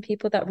also had some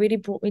people that really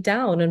brought me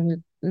down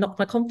and knocked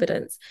my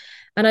confidence.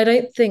 And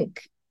I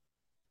think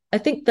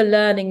the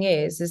learning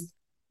is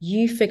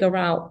you figure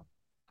out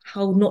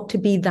how not to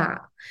be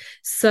that.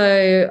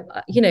 So,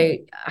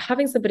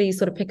 having somebody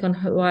sort of pick on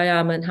who I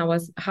am and how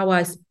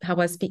I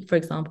speak, for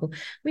example. I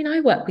mean, I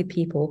work with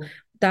people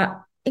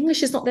that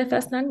English is not their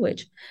first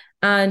language.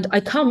 And I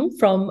come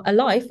from a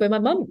life where my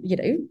mum,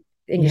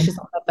 English is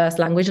not her first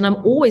language. And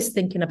I'm always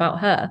thinking about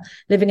her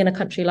living in a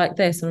country like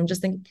this. And I'm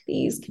just thinking,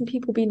 please, can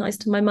people be nice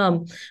to my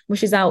mum when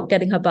she's out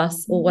getting her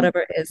bus or whatever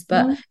it is?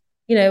 But,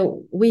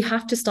 we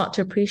have to start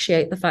to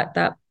appreciate the fact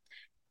that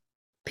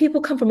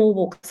people come from all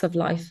walks of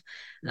life.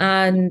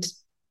 And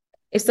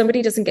if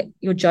somebody doesn't get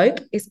your joke,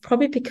 it's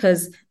probably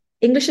because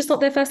English is not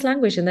their first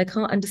language and they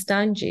can't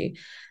understand you.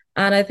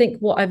 And I think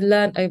what I've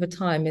learned over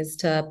time is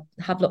to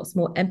have lots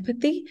more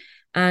empathy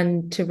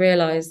and to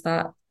realize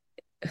that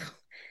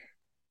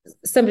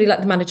somebody like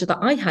the manager that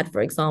I had,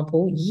 for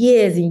example,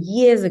 years and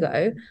years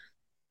ago,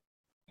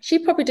 she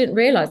probably didn't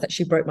realize that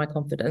she broke my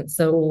confidence.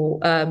 So,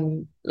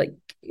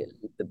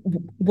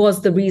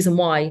 was the reason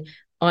why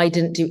I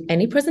didn't do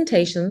any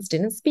presentations,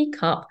 didn't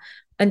speak up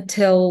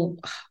until,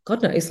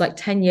 God knows, like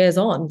 10 years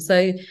on.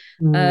 So,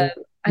 I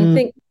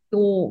think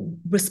your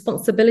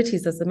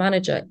responsibilities as a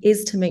manager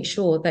is to make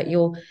sure that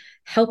you're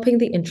helping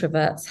the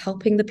introverts,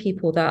 helping the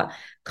people that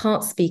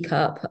can't speak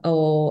up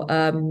or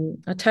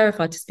are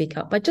terrified to speak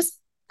up by just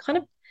kind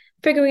of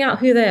figuring out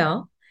who they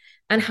are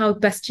and how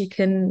best you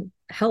can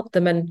help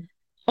them and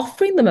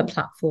offering them a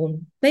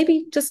platform,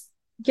 maybe just,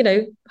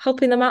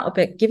 helping them out a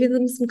bit, giving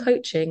them some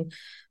coaching,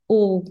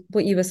 or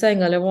what you were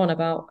saying earlier on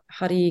about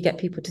how do you get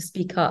people to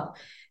speak up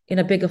in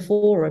a bigger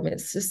forum.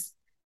 It's just,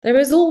 there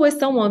is always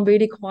someone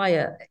really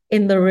quiet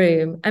in the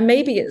room. And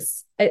maybe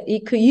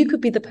you could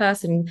be the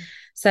person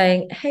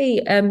saying,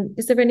 hey,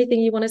 is there anything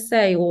you want to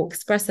say or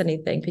express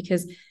anything?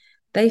 Because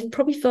they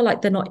probably feel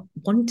like they're not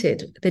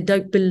wanted, they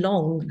don't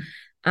belong.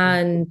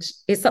 And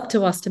it's up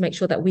to us to make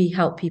sure that we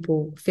help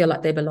people feel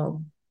like they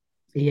belong.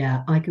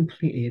 Yeah, I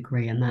completely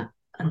agree. And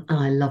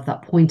I love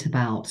that point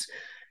about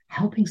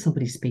helping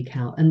somebody speak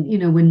out. And,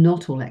 we're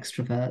not all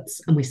extroverts,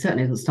 and we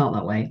certainly didn't start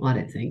that way, I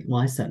don't think.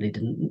 Well, I certainly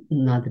didn't,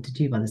 neither did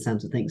you by the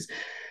sounds of things.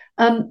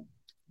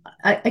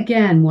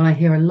 Again, what I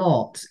hear a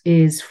lot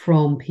is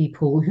from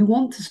people who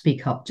want to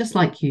speak up, just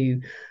like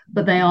you,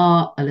 but they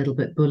are a little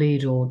bit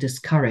bullied or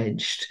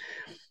discouraged.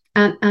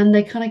 And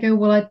they kind of go,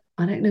 well,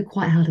 I don't know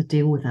quite how to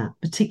deal with that,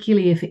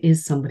 particularly if it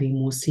is somebody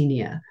more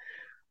senior.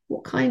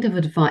 What kind of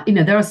advice?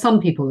 There are some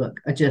people that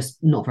are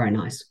just not very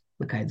nice.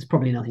 Okay, there's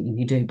probably nothing you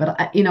can do. But,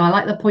 I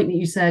like the point that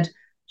you said, do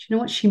you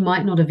know what? She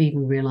might not have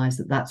even realized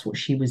that that's what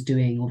she was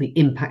doing or the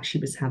impact she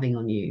was having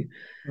on you.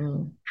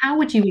 How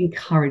would you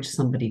encourage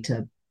somebody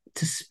to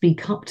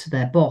speak up to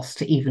their boss,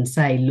 to even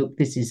say, look,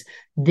 this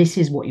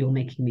is what you're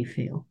making me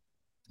feel?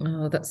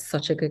 Oh, that's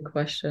such a good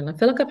question. I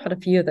feel like I've had a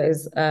few of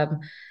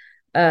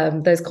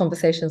those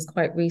conversations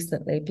quite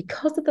recently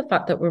because of the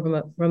fact that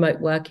we're remote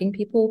working.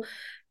 People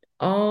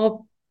are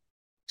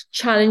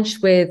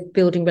challenged with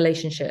building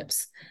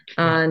relationships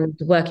and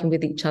working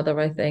with each other,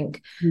 I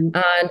think.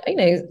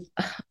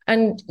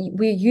 And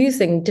we're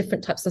using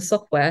different types of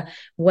software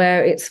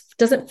where it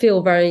doesn't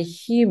feel very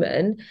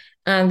human.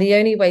 And the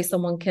only way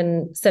someone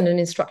can send an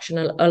instruction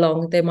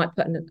along, they might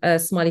put a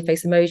smiley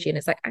face emoji, and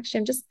it's like,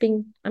 actually,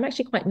 I'm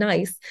actually quite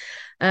nice.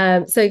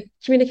 So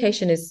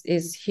communication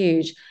is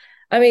huge.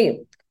 I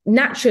mean,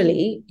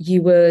 naturally,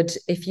 you would,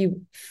 if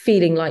you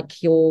feeling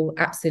like you're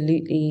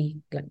absolutely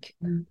like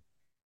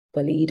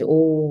bullied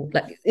or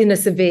like in a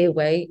severe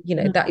way,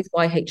 that is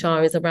why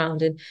HR is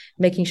around, and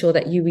making sure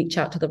that you reach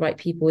out to the right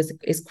people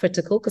is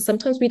critical, because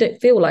sometimes we don't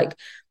feel like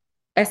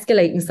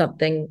escalating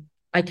something.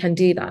 I can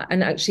do that.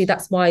 And actually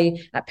that's why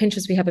at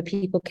Pinterest we have a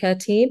people care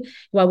team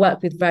who I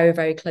work with very,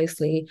 very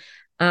closely,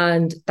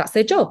 and that's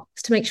their job,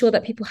 is to make sure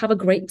that people have a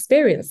great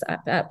experience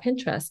at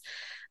Pinterest.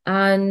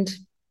 And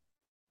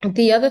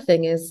the other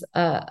thing is,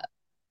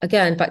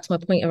 again, back to my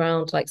point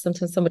around, like,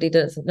 sometimes somebody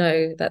doesn't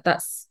know that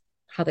that's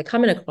how they're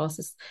coming across.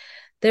 Is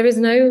there is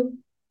no,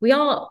 we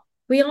are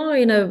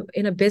in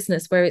a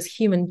business where it's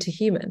human to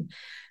human.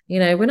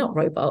 We're not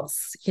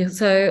robots.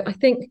 So I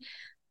think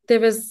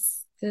there's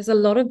a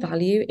lot of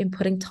value in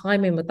putting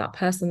time in with that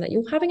person that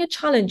you're having a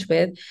challenge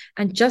with,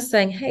 and just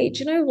saying, hey, do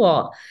you know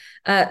what?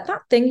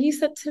 That thing you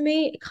said to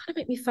me, it kind of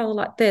made me feel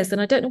like this.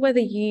 And I don't know whether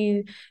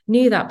you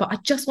knew that, but I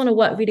just want to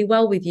work really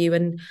well with you.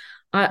 And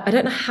I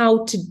don't know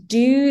how to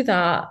do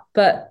that,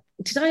 but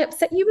did I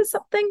upset you with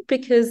something?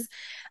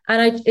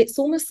 It's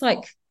almost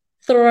like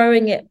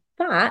throwing it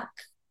back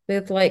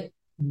with like,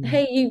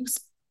 hey,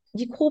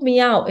 you called me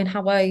out in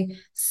how I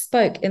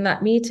spoke in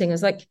that meeting. I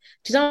was like,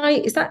 is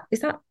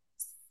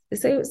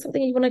there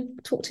something you want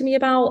to talk to me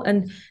about?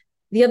 And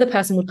the other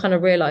person would kind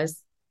of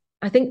realize,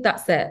 I think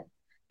that's it.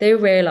 They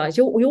realize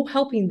you're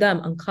helping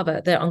them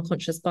uncover their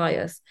unconscious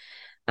bias.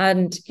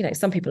 And,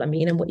 some people are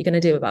mean, and what you're going to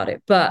do about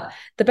it. But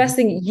the best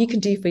thing you can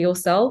do for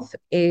yourself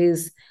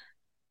is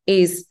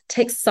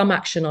take some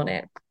action on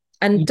it.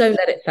 and don't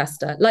let it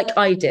fester like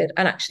I did.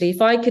 And actually,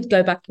 if I could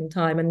go back in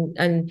time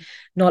and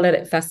not let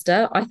it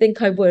fester, I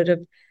think I would have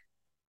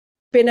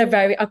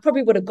I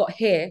probably would have got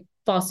here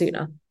far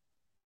sooner.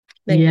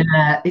 Maybe.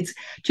 Yeah,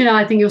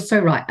 I think you're so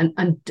right.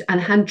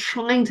 And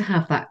trying to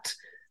have that,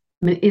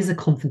 I mean, it is a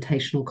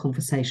confrontational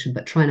conversation,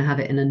 but trying to have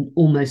it in an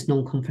almost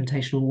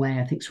non-confrontational way,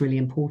 I think is really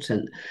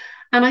important.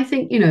 And I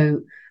think,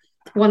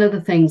 one of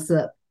the things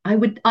that I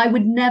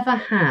would never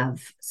have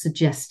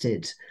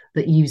suggested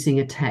that using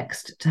a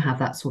text to have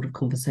that sort of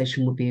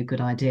conversation would be a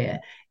good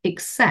idea,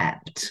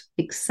 except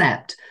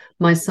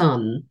my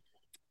son,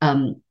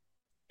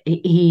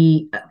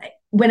 he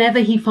whenever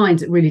he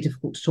finds it really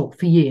difficult to talk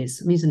for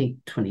years, I mean, he's only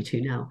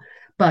 22 now,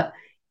 but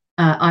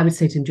I would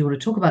say to him, do you want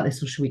to talk about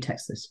this or should we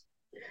text this?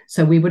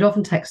 So we would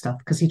often text stuff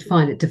because he'd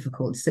find it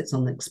difficult. He sits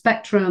on the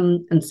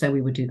spectrum. And so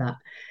we would do that.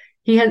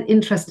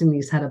 Interestingly,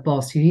 he's had a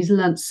boss who he's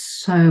learned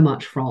so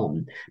much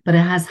from, but it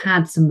has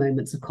had some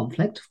moments of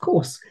conflict. Of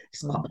course,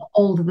 he's quite a lot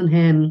older than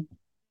him.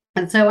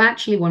 And so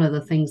actually one of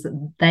the things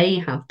that they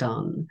have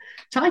done,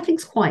 which I think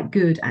is quite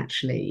good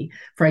actually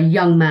for a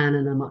young man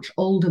and a much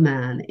older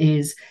man,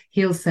 is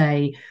he'll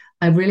say,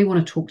 I really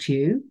want to talk to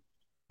you.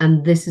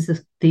 And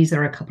these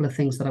are a couple of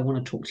things that I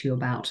want to talk to you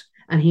about.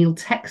 And he'll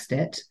text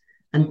it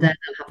and then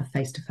they'll have a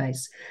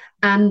face-to-face.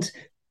 And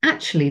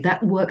actually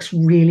that works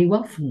really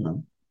well for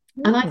them.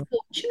 And I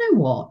thought, you know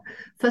what?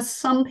 For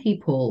some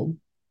people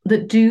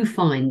that do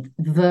find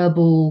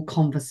verbal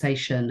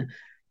conversation,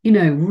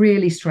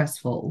 really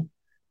stressful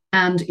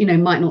and,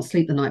 might not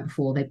sleep the night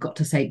before, they've got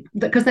to say,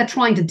 because they're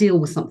trying to deal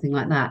with something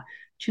like that.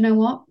 Do you know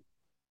what?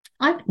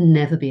 I'd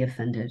never be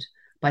offended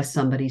by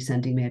somebody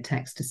sending me a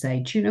text to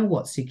say, do you know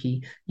what,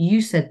 Suki,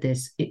 you said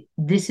this,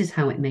 this is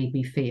how it made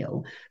me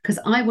feel. Because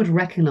I would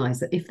recognize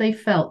that if they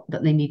felt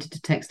that they needed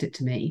to text it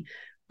to me,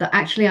 that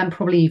actually I'm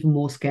probably even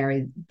more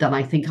scary than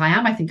I think I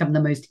am. I think I'm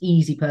the most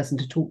easy person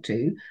to talk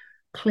to.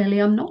 Clearly,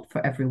 I'm not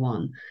for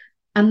everyone.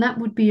 And that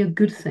would be a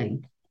good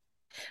thing.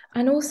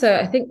 And also,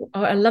 I think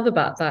what I love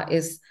about that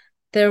is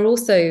they're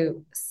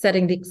also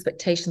setting the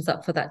expectations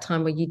up for that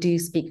time where you do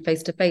speak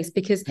face to face,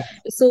 because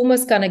it's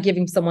almost kind of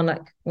giving someone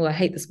like, well, I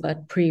hate this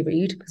word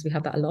pre-read because we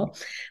have that a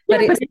lot,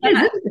 but it is.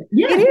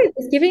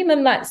 It's giving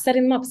them that,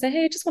 setting them up, say,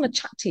 hey, I just want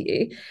to chat to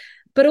you.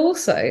 But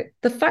also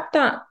the fact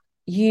that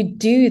you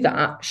do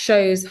that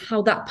shows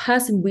how that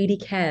person really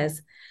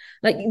cares.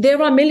 Like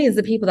there are millions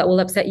of people that will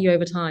upset you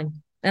over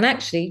time. And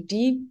actually, do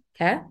you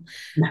care?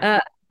 No.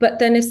 But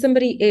then if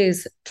somebody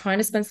is trying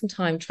to spend some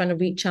time trying to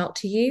reach out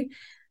to you,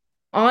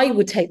 I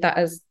would take that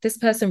as this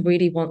person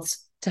really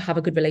wants to have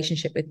a good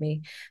relationship with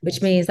me,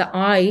 which means that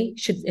I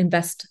should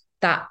invest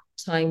that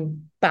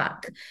time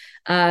back.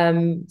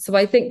 So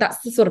I think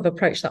that's the sort of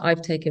approach that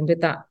I've taken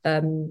with that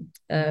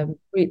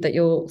route that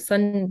your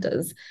son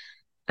does.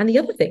 And the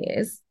other thing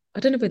is, I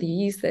don't know whether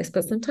you use this,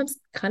 but sometimes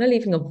kind of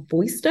leaving a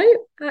voice note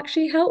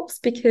actually helps,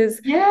 because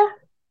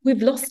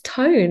we've lost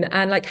tone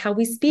and like how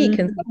we speak.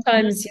 And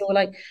sometimes you're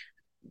like,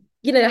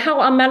 how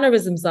our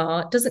mannerisms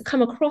are, it doesn't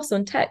come across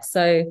on text.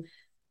 So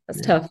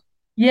that's tough.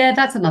 Yeah,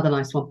 that's another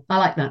nice one. I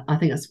like that. I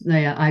think that's,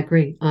 I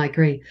agree.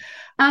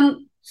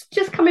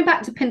 Just coming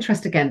back to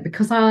Pinterest again,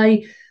 because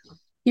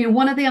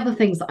one of the other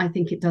things that I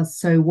think it does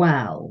so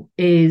well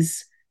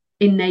is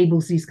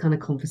enables these kind of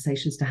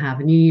conversations to have.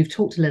 And you've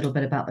talked a little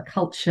bit about the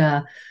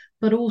culture,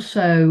 but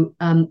also,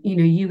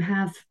 you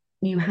have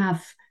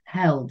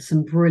held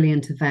some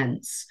brilliant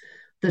events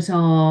that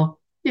are,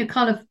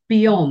 kind of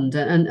beyond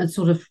and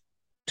sort of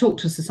talk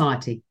to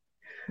society.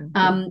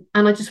 And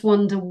I just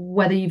wonder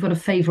whether you've got a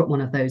favorite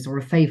one of those or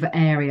a favorite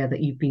area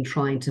that you've been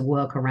trying to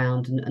work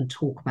around and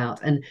talk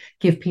about and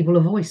give people a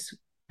voice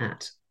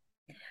at.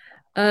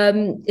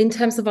 In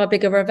terms of our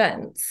bigger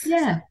events.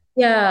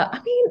 Yeah, I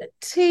mean,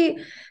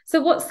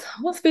 so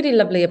what's really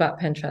lovely about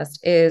Pinterest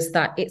is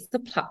that it's the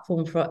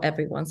platform for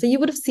everyone. So you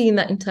would have seen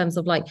that in terms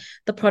of like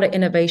the product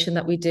innovation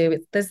that we do.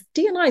 There's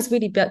D&I is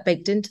really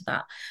baked into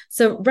that.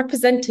 So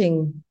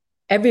representing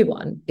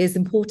everyone is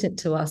important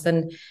to us,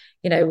 and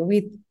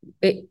we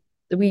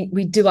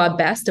do our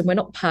best, and we're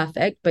not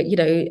perfect, but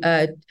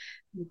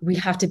we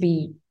have to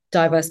be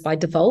diverse by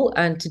default,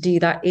 and to do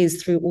that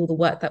is through all the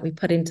work that we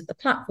put into the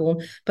platform,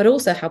 but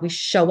also how we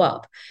show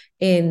up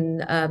in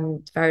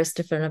various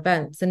different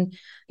events. And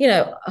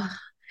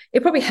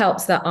it probably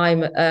helps that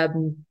I'm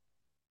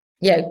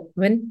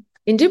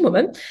Indian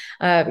woman,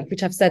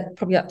 which I've said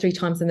probably like 3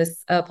 times in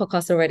this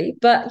podcast already.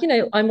 But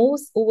I'm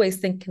always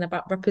thinking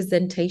about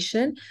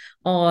representation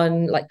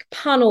on like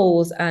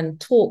panels and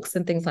talks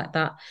and things like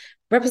that.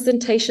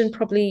 Representation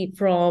probably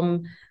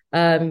from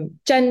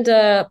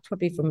gender,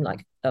 probably from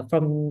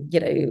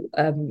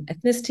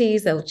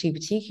ethnicities,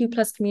 LGBTQ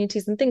plus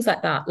communities and things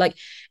like that. Like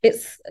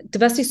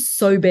diversity is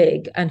so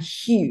big and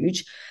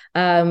huge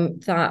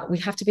that we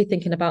have to be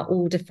thinking about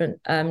all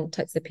different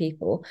types of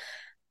people.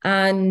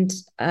 And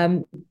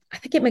I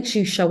think it makes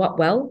you show up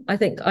well. I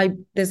think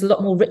there's a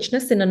lot more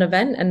richness in an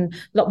event and a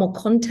lot more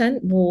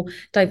content, more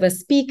diverse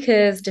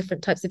speakers,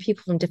 different types of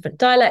people from different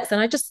dialects.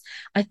 And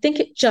I think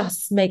it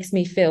just makes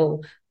me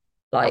feel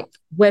like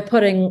we're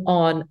putting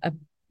on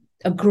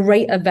a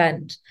great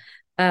event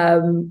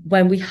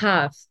when we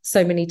have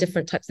so many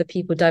different types of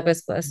people,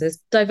 diverse versus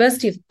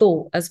diversity of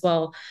thought as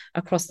well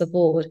across the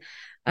board.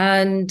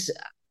 And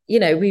we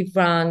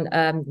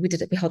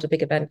held a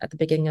big event at the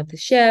beginning of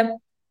this year,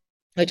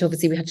 which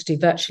obviously we had to do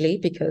virtually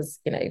because,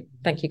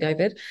 thank you,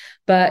 COVID.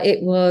 But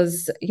it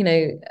was,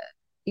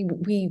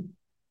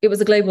 it was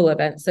a global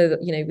event. So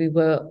that, we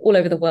were all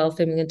over the world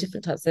filming in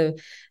different types of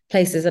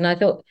places. And I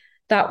thought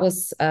that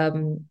was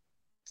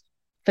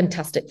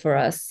fantastic for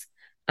us.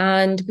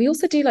 And we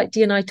also do like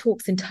D&I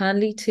talks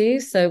internally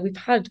too. So we've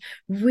had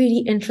really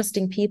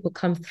interesting people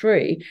come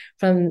through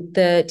from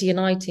the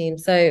D&I team.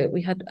 So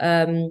we had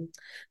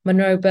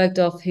Monroe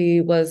Bergdorf,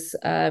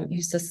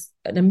 who's just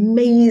an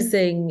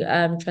amazing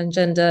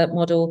transgender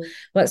model,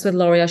 works with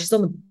L'Oreal. She's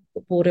on the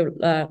board of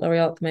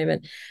L'Oreal at the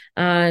moment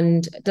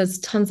and does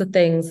tons of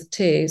things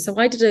too. So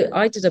I did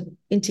a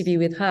interview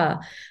with her,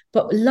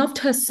 but loved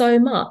her so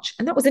much.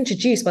 And that was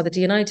introduced by the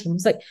D&I team. I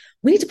was like,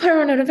 we need to put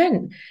her on an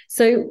event.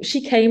 So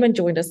she came and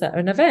joined us at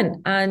an event.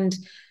 And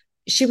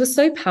she was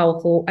so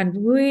powerful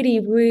and really,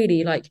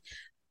 really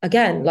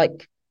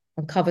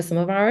uncover some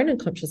of our own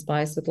unconscious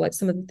bias with like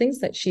some of the things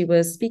that she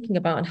was speaking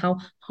about and how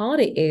hard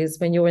it is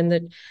when you're in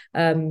the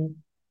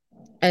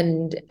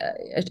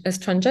as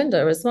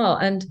transgender as well.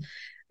 And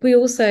we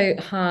also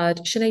had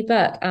Sinead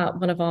Burke at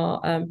one of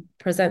our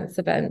Presents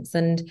events,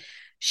 and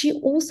she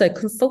also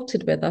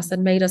consulted with us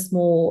and made us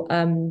more,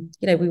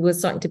 we were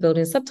starting to build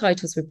in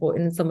subtitles. We brought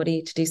in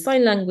somebody to do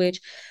sign language.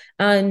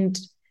 And,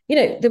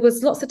 there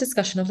was lots of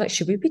discussion of like,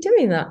 should we be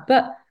doing that?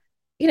 But,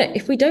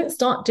 if we don't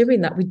start doing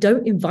that, we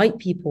don't invite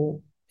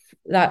people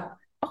that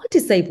are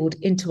disabled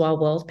into our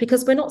world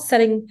because we're not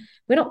saying,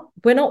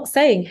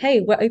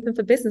 hey, we're open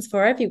for business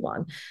for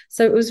everyone.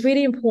 So it was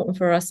really important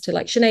for us to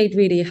Sinead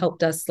really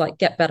helped us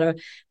get better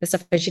with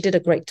stuff. And she did a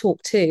great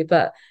talk too,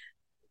 but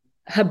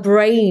her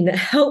brain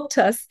helped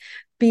us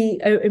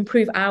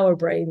improve our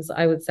brains,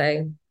 I would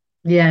say.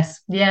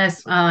 Yes,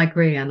 I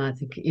agree. And I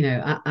think,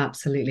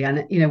 absolutely.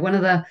 And,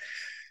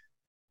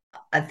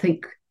 I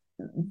think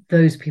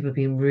those people have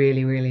been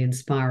really, really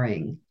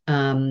inspiring.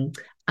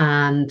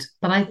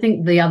 But I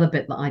think the other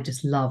bit that I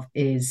just love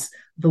is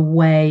the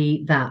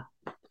way that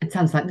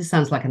this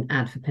sounds like an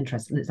ad for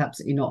Pinterest, and it's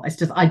absolutely not. It's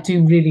just I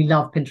do really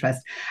love Pinterest.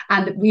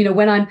 And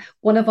when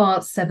one of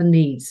our 7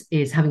 needs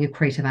is having a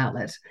creative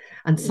outlet.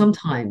 And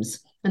sometimes,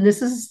 and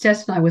this is a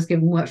suggestion I was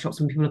giving workshops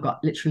when people have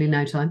got literally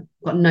no time,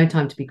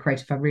 to be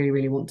creative. I really,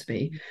 really want to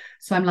be.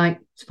 So I'm like,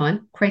 it's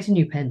fine, create a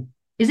new pin.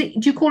 Do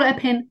you call it a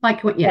pin?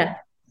 Like what? Yeah.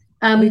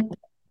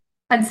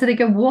 And so they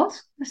go, what?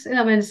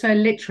 I mean, so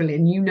literally,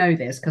 and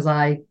this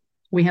because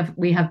we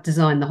have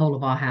designed the whole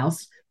of our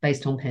house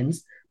based on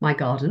pins. My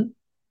garden.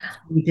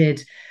 We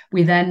did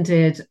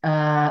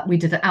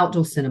an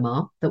outdoor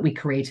cinema that we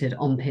created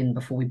on pin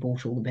before we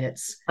bought all the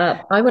bits.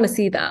 I want to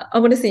see that. I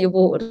want to see your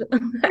board.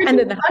 and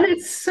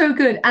it's so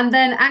good. And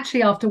then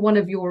actually after one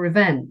of your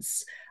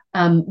events,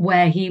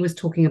 where he was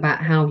talking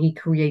about how he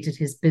created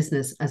his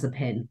business as a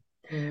pin.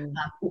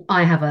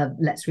 I have a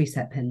Let's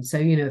Reset pin. So,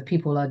 if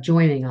people are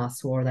joining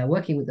us or they're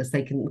working with us,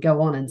 they can go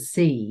on and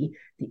see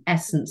the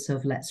essence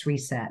of Let's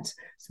Reset.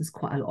 So there's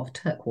quite a lot of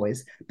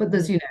turquoise, but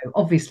there's,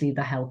 obviously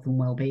the health and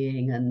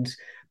well-being and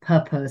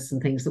purpose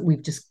and things that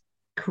we've just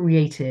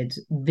created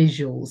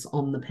visuals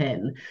on the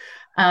pin.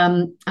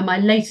 And my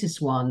latest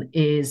one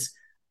is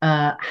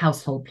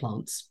household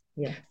plants.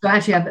 Yeah. So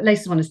actually, the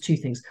latest one is 2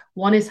 things.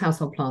 One is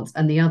household plants,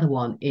 and the other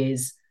one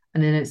is,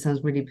 and then it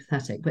sounds really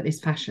pathetic, but it's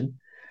fashion.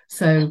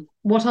 So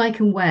what I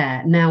can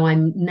wear now,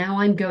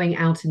 I'm going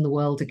out in the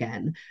world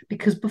again,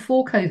 because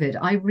before COVID,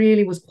 I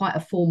really was quite a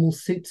formal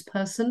suits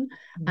person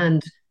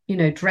and,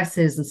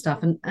 dresses and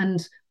stuff. And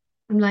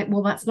I'm like,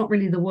 well, that's not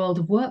really the world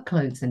of work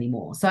clothes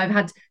anymore. So I've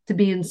had to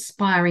be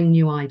inspiring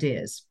new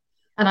ideas.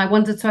 And I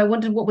wondered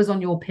what was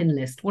on your pin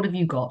list. What have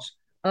you got?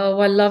 Oh,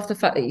 I love the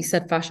fact that you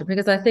said fashion,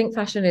 because I think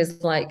fashion is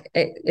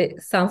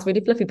it sounds really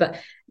fluffy, but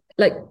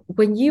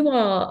when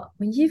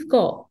you've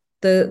got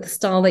the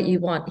style that you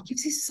want, it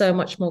gives you so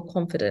much more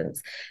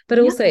confidence, but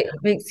also it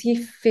makes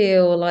you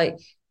feel like,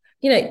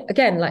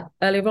 again, like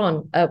earlier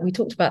on, we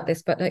talked about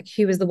this, but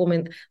who is the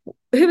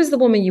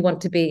woman you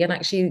want to be? And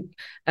actually,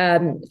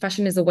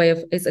 fashion is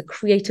a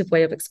creative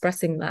way of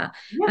expressing that.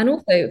 Yeah. And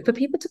also for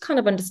people to kind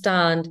of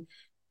understand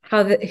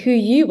who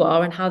you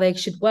are and how they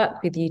should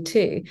work with you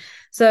too.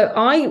 So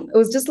I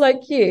was just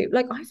like you,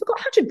 I forgot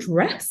how to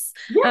dress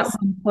at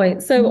one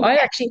point. So I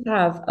actually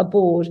have a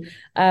board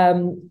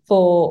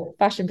for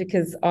fashion,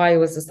 because I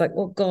was just like,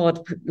 oh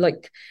God,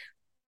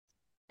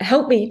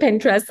 help me,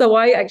 Pinterest. So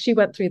I actually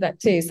went through that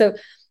too. So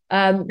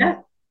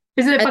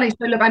isn't it funny?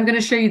 So look, I'm going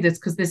to show you this,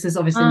 because this is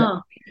obviously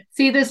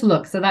see this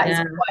look. So that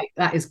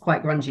is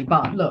quite grungy,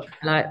 but look,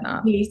 like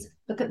that. Please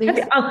look at these.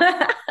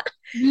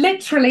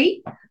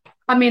 Literally.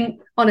 I mean,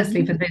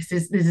 honestly, for this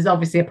is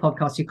obviously a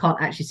podcast. You can't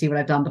actually see what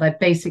I've done, but I've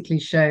basically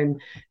shown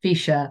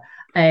Visha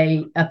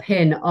a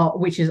pin,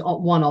 which is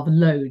one of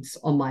loads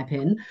on my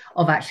pin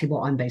of actually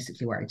what I'm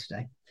basically wearing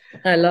today.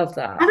 I love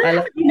that.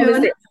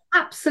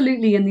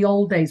 absolutely in the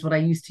old days when I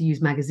used to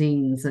use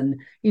magazines and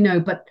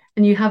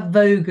and you have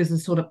Vogue as a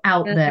sort of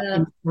out there Yeah.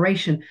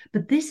 inspiration,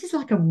 but this is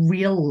like a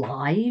real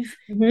live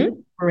Mhm.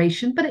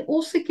 inspiration, but it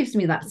also gives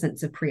me that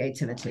sense of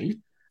creativity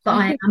that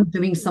I I think, am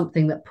doing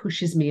something that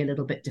pushes me a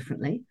little bit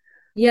differently.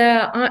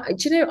 yeah,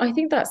 do you know, I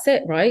think that's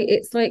it, right?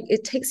 It's like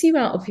it takes you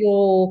out of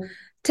your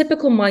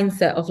typical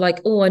mindset of like,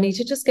 oh, I need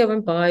to just go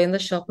and buy in the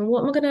shop and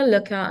what am I going to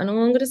look at? And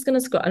oh, I'm just going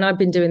to scroll. And I've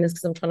been doing this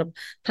because I'm trying to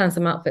plan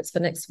some outfits for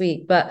next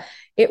week. But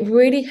it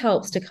really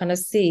helps to kind of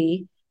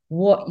see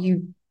what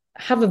you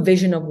have a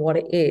vision of what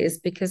it is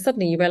because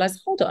suddenly you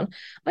realize, hold on,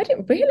 I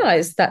didn't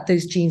realize that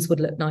those jeans would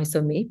look nice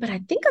on me, but I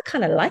think I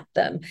kind of like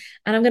them.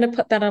 And I'm going to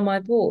put that on my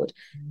board.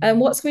 And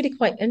what's really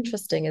quite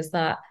interesting is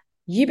that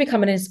you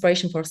become an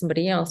inspiration for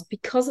somebody else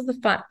because of the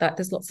fact that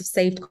there's lots of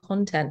saved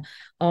content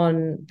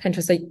on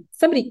Pinterest. So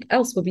somebody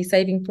else will be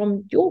saving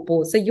from your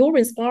board. So you're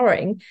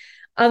inspiring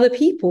other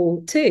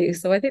people too.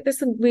 So I think there's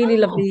some really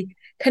Oh, lovely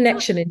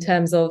connection in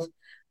terms of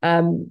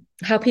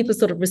how people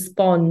sort of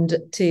respond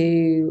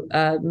to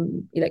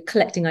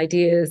collecting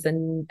ideas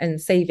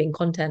and saving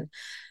content.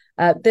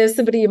 There's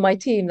somebody in my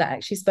team that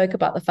actually spoke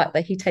about the fact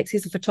that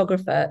he's a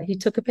photographer. He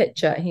took a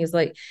picture and he was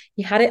like,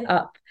 he had it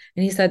up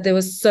and he said there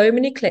was so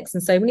many clicks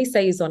and so many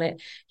saves on it.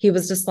 He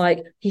was just like,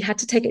 he had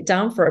to take it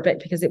down for a bit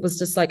because it was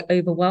just like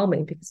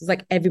overwhelming because it was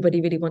like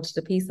everybody really wanted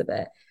a piece of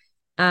it.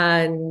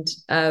 And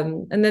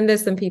then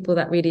there's some people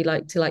that really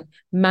like to like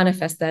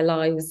manifest their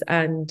lives.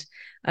 And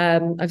I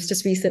was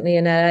just recently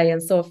in LA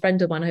and saw a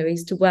friend of mine who I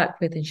used to work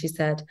with, and she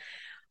said,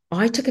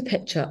 I took a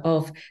picture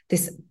of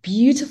this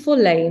beautiful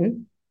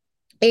lane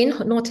in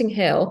Notting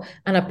Hill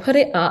and I put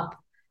it up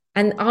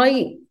and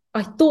I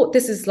thought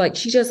this is like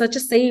I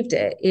just saved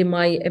it in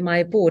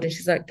my board and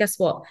she's like guess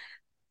what,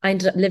 I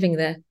ended up living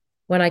there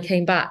when I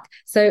came back.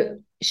 So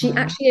she wow.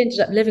 actually ended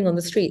up living on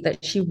the street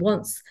that she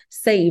once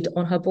saved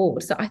on her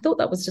board. So I thought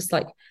that was just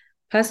like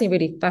personally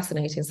really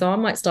fascinating. So I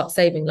might start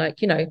saving like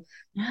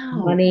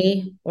Wow.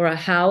 money or a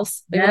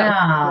house. Maybe that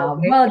Yeah.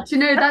 would Well, do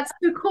you know, that's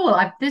so cool.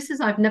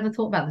 I've never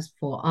thought about this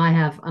before. I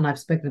have, and I've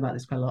spoken about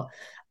this quite a lot.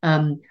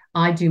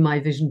 I do my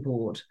vision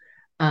board,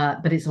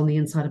 but it's on the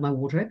inside of my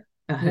wardrobe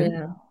at home.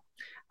 yeah.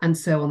 And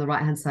so on the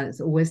right hand side,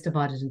 it's always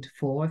divided into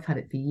four. I've had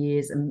it for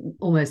years, and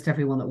almost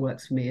everyone that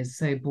works for me is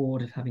so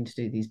bored of having to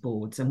do these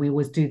boards. And we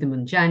always do them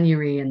in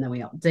January and then we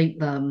update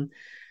them.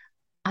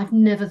 I've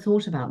never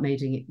thought about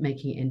making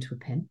it into a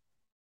pin.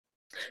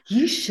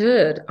 You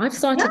should. I've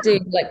started Yeah.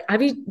 doing like,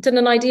 have you done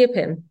an idea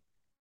pin?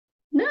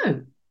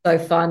 No. So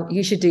fun.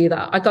 You should do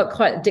that. I got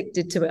quite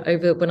addicted to it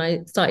over when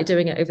I started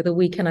doing it over the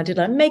weekend. I did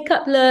a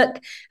makeup look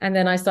and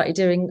then I started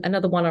doing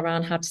another one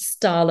around how to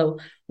style a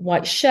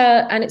white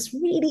shirt. And it's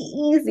really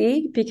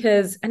easy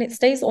and it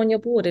stays on your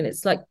board and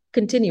it's like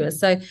continuous.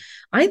 So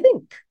I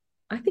think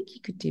I think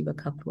you could do a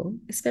couple,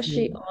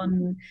 especially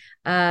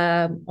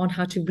Yeah. on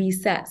how to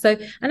reset. So,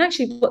 and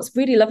actually what's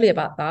really lovely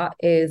about that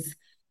is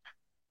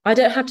I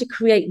don't have to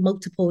create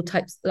multiple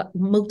types, like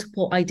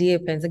multiple idea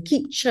pins and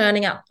keep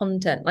churning out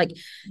content. Like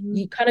Mm.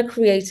 you kind of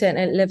create it and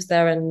it lives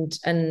there and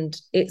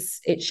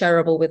it's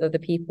shareable with other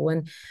people.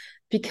 And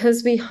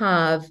because we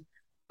have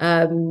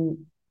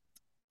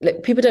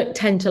like people don't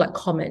tend to like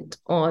comment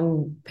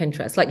on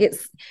Pinterest. Like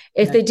it's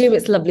if No. they do,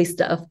 it's lovely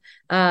stuff.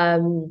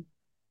 And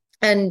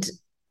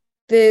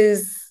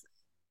there's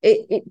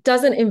it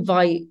doesn't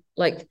invite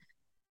like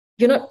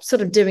you're not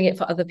sort of doing it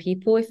for other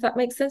people, if that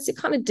makes sense. You're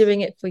kind of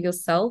doing it for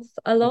yourself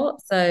a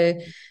lot. So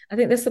I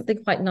think there's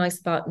something quite nice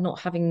about not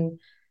having,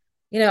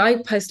 I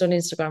post on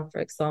Instagram, for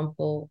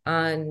example,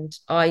 and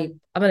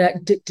I'm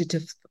addicted to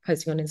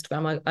posting on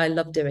Instagram. I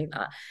love doing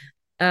that.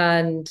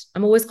 And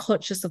I'm always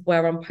conscious of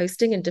where I'm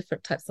posting in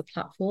different types of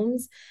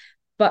platforms.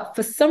 But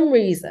for some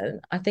reason,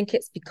 I think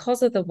it's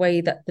because of the way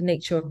that the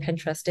nature of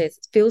Pinterest is,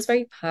 it feels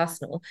very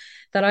personal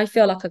that I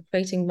feel like I'm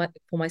creating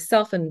for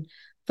myself and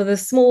for the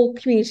small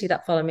community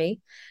that follow me.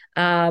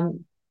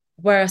 Um,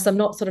 Whereas I'm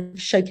not sort of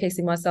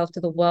showcasing myself to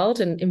the world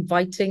and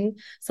inviting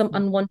some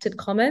unwanted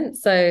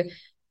comments. So,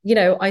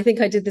 I think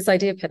I did this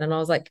idea pin and I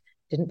was like,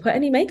 didn't put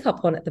any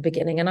makeup on at the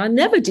beginning. And I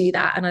never do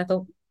that. And I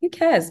thought, who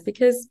cares?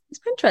 Because it's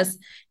Pinterest.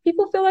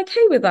 People feel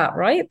okay with that,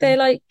 right? They're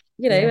like,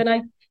 Yeah. and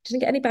I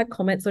didn't get any bad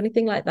comments or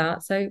anything like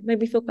that. So it made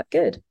me feel quite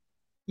good.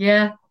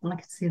 Yeah, I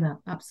can see that.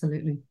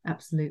 Absolutely.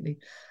 Absolutely.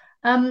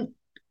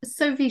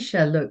 So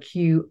Visha, look,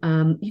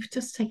 you've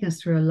just taken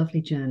us through a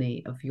lovely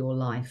journey of your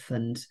life,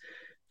 and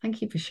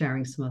thank you for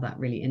sharing some of that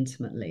really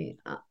intimately.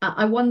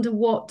 I wonder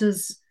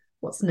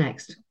what's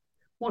next?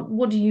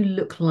 What do you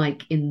look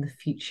like in the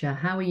future?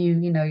 How are you,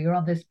 you're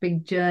on this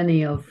big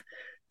journey of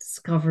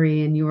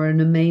discovery and you're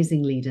an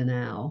amazing leader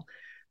now.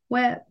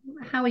 Where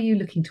how are you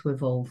looking to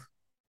evolve?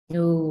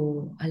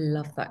 Oh, I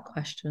love that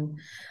question.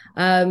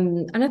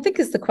 And I think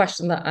it's the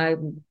question that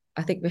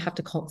I think we have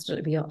to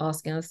constantly be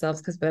asking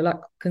ourselves because we're like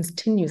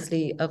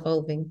continuously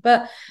evolving.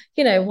 But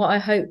what I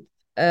hope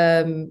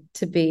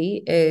to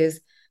be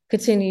is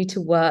continue to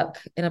work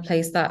in a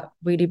place that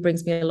really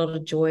brings me a lot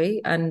of joy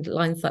and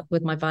lines up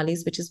with my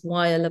values, which is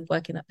why I love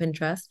working at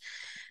Pinterest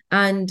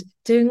and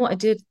doing what I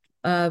did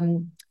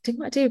doing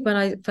what I did when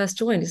I first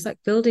joined. It's like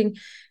building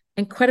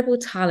incredible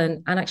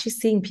talent and actually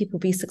seeing people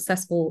be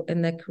successful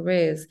in their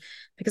careers,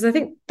 because I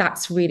think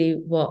that's really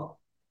what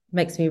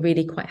makes me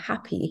really quite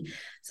happy.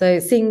 So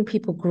seeing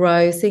people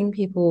grow, seeing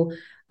people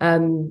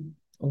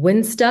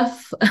win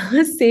stuff,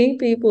 seeing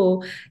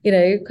people,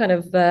 kind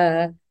of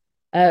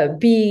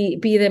be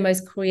their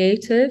most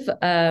creative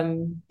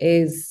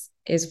is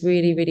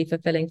really, really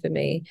fulfilling for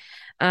me.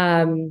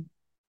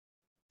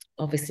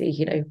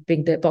 Obviously,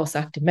 being the boss,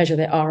 I have to measure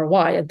their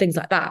ROI and things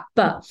like that.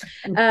 But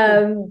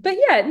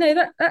yeah, no,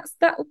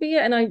 that will be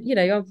it. And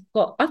I've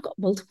got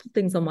multiple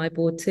things on my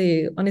board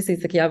too. Honestly,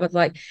 Suki,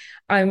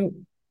 I'm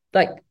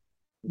like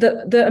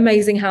the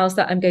amazing house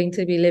that I'm going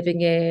to be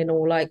living in,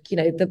 or like,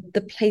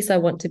 the place I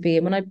want to be.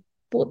 And when I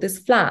bought this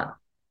flat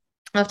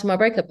after my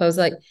breakup, I was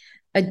like,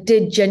 I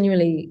did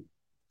genuinely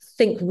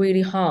think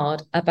really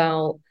hard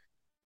about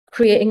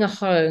creating a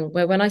home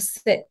where when I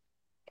sit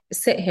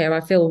here, I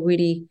feel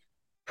really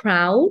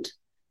proud.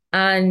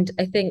 And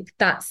I think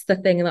that's the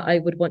thing that I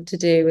would want to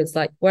do, is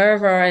like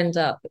wherever I end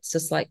up, it's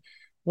just like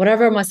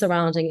whatever my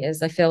surrounding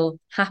is, I feel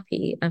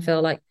happy and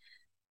feel like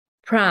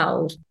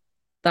proud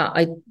that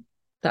I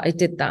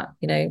did that,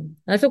 And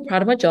I feel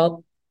proud of my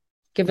job,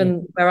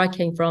 given where I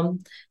came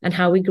from and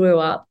how we grew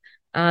up.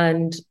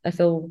 And I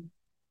feel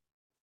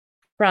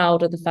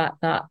proud of the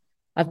fact that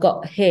I've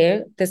got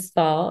here this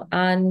far,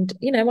 and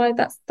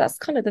that's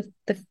kind of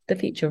the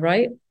future,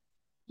 right?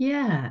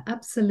 Yeah,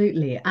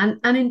 absolutely. And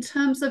in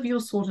terms of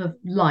your sort of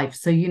life,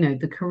 so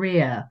the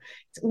career,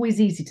 it's always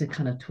easy to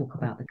kind of talk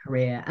about the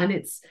career, and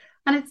it's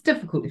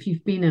difficult if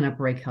you've been in a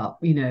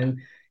breakup,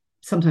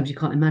 sometimes you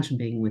can't imagine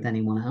being with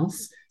anyone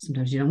else.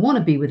 Sometimes you don't want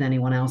to be with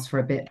anyone else for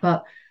a bit,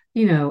 but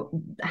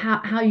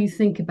how you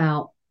think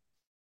about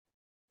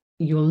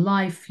your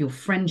life, your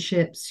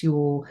friendships,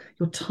 your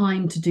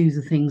time to do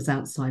the things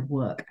outside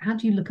work. How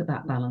do you look at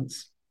that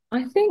balance?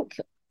 I think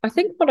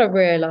what I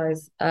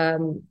realize,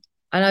 and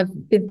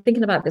I've been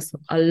thinking about this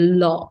a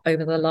lot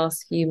over the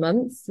last few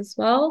months as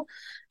well,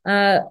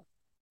 that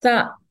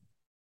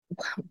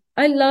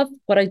I love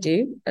what I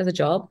do as a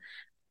job,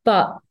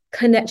 but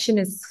connection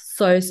is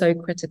so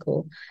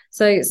critical.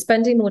 So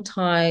spending more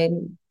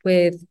time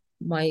with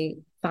my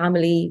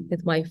family,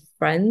 with my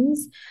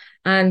friends,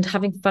 and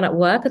having fun at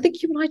work. I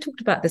think you and I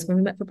talked about this when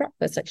we met for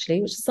breakfast,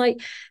 actually, which is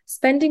like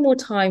spending more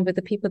time with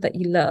the people that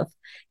you love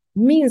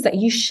means that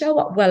you show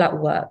up well at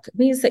work,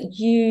 means that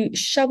you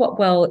show up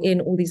well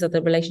in all these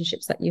other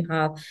relationships that you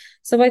have.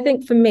 So I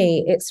think for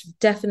me, it's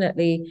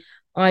definitely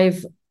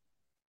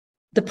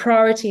the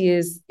priority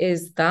is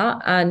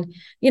that. And,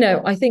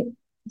 I think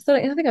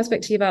I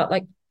spoke to you about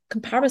like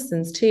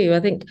comparisons too.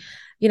 I think,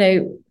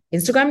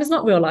 Instagram is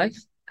not real life.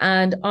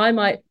 And I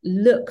might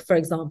look, for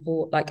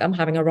example, like I'm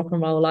having a rock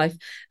and roll life.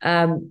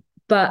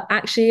 But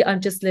actually I'm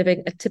just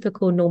living a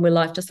typical normal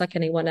life, just like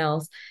anyone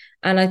else.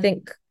 And I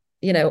think,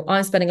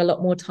 I'm spending a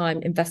lot more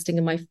time investing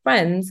in my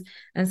friends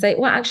and say,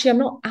 well, actually, I'm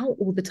not out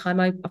all the time.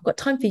 I've got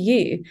time for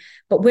you,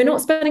 but we're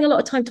not spending a lot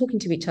of time talking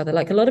to each other.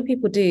 Like a lot of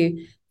people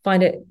do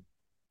find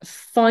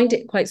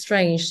it quite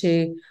strange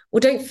or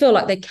don't feel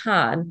like they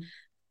can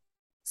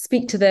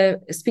speak to their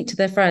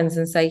friends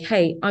and say,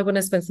 hey, I want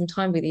to spend some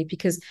time with you,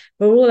 because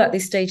we're all at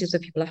these stages where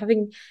people are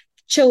having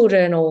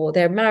children or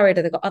they're married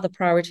or they've got other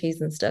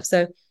priorities and stuff.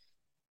 So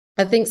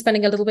I think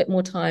spending a little bit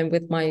more time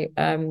with my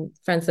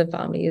friends and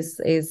family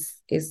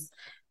is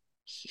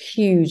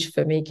huge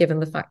for me,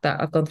 given the fact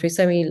that I've gone through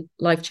so many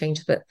life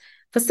changes. But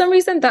for some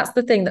reason, that's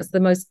the thing that's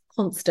the most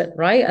constant,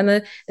 right?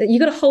 And you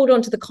got to hold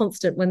on to the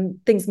constant when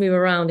things move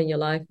around in your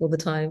life all the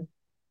time.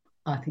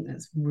 I think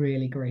that's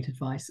really great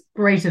advice.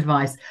 Great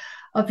advice.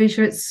 Visha,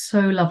 it's so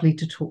lovely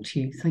to talk to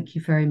you. Thank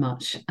you very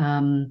much.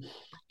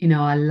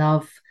 I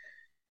love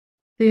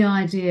the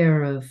idea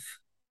of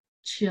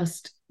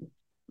just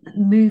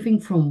moving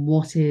from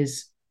what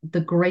is the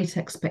great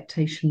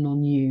expectation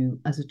on you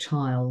as a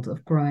child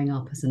of growing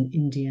up as an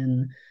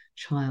Indian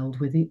child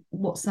with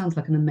what sounds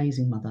like an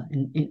amazing mother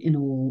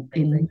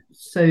in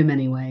so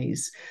many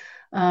ways,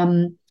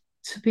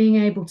 to being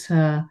able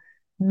to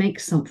make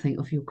something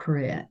of your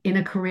career in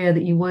a career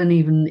that you weren't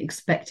even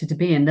expected to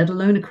be in, let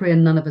alone a career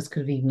none of us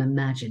could have even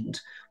imagined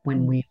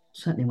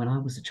certainly when I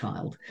was a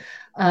child,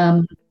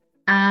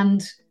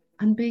 and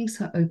being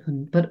so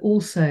open, but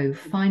also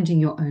finding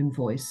your own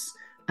voice,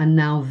 and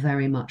now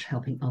very much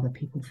helping other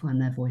people find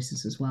their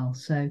voices as well.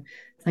 So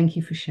thank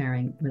you for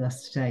sharing with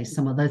us today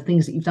some of those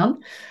things that you've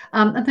done,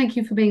 and thank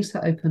you for being so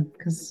open,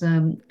 because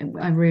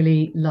I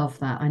really love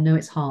that. I know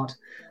it's hard,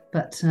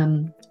 but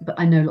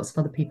I know lots of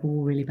other people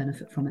will really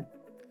benefit from it.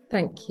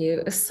 Thank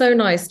you. It's so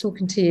nice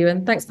talking to you,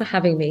 and thanks for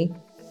having me.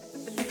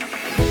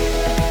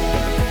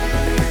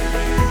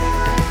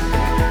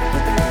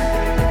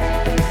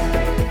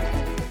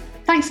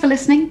 Thanks for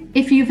listening.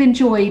 If you've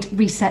enjoyed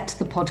Reset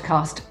the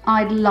podcast,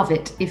 I'd love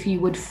it if you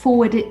would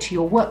forward it to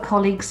your work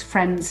colleagues,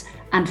 friends,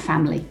 and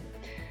family.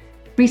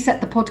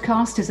 Reset the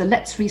podcast is a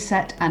Let's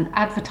Reset and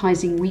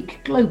Advertising Week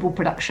global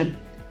production.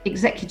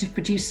 Executive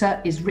producer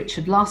is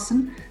Richard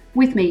Larson,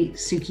 with me,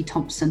 Suki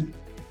Thompson.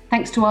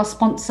 Thanks to our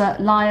sponsor,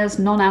 Lyre's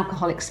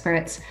Non-Alcoholic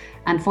Spirits,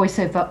 and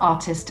voiceover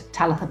artist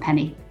Talitha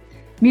Penny.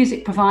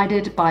 Music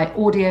provided by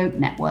Audio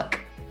Network.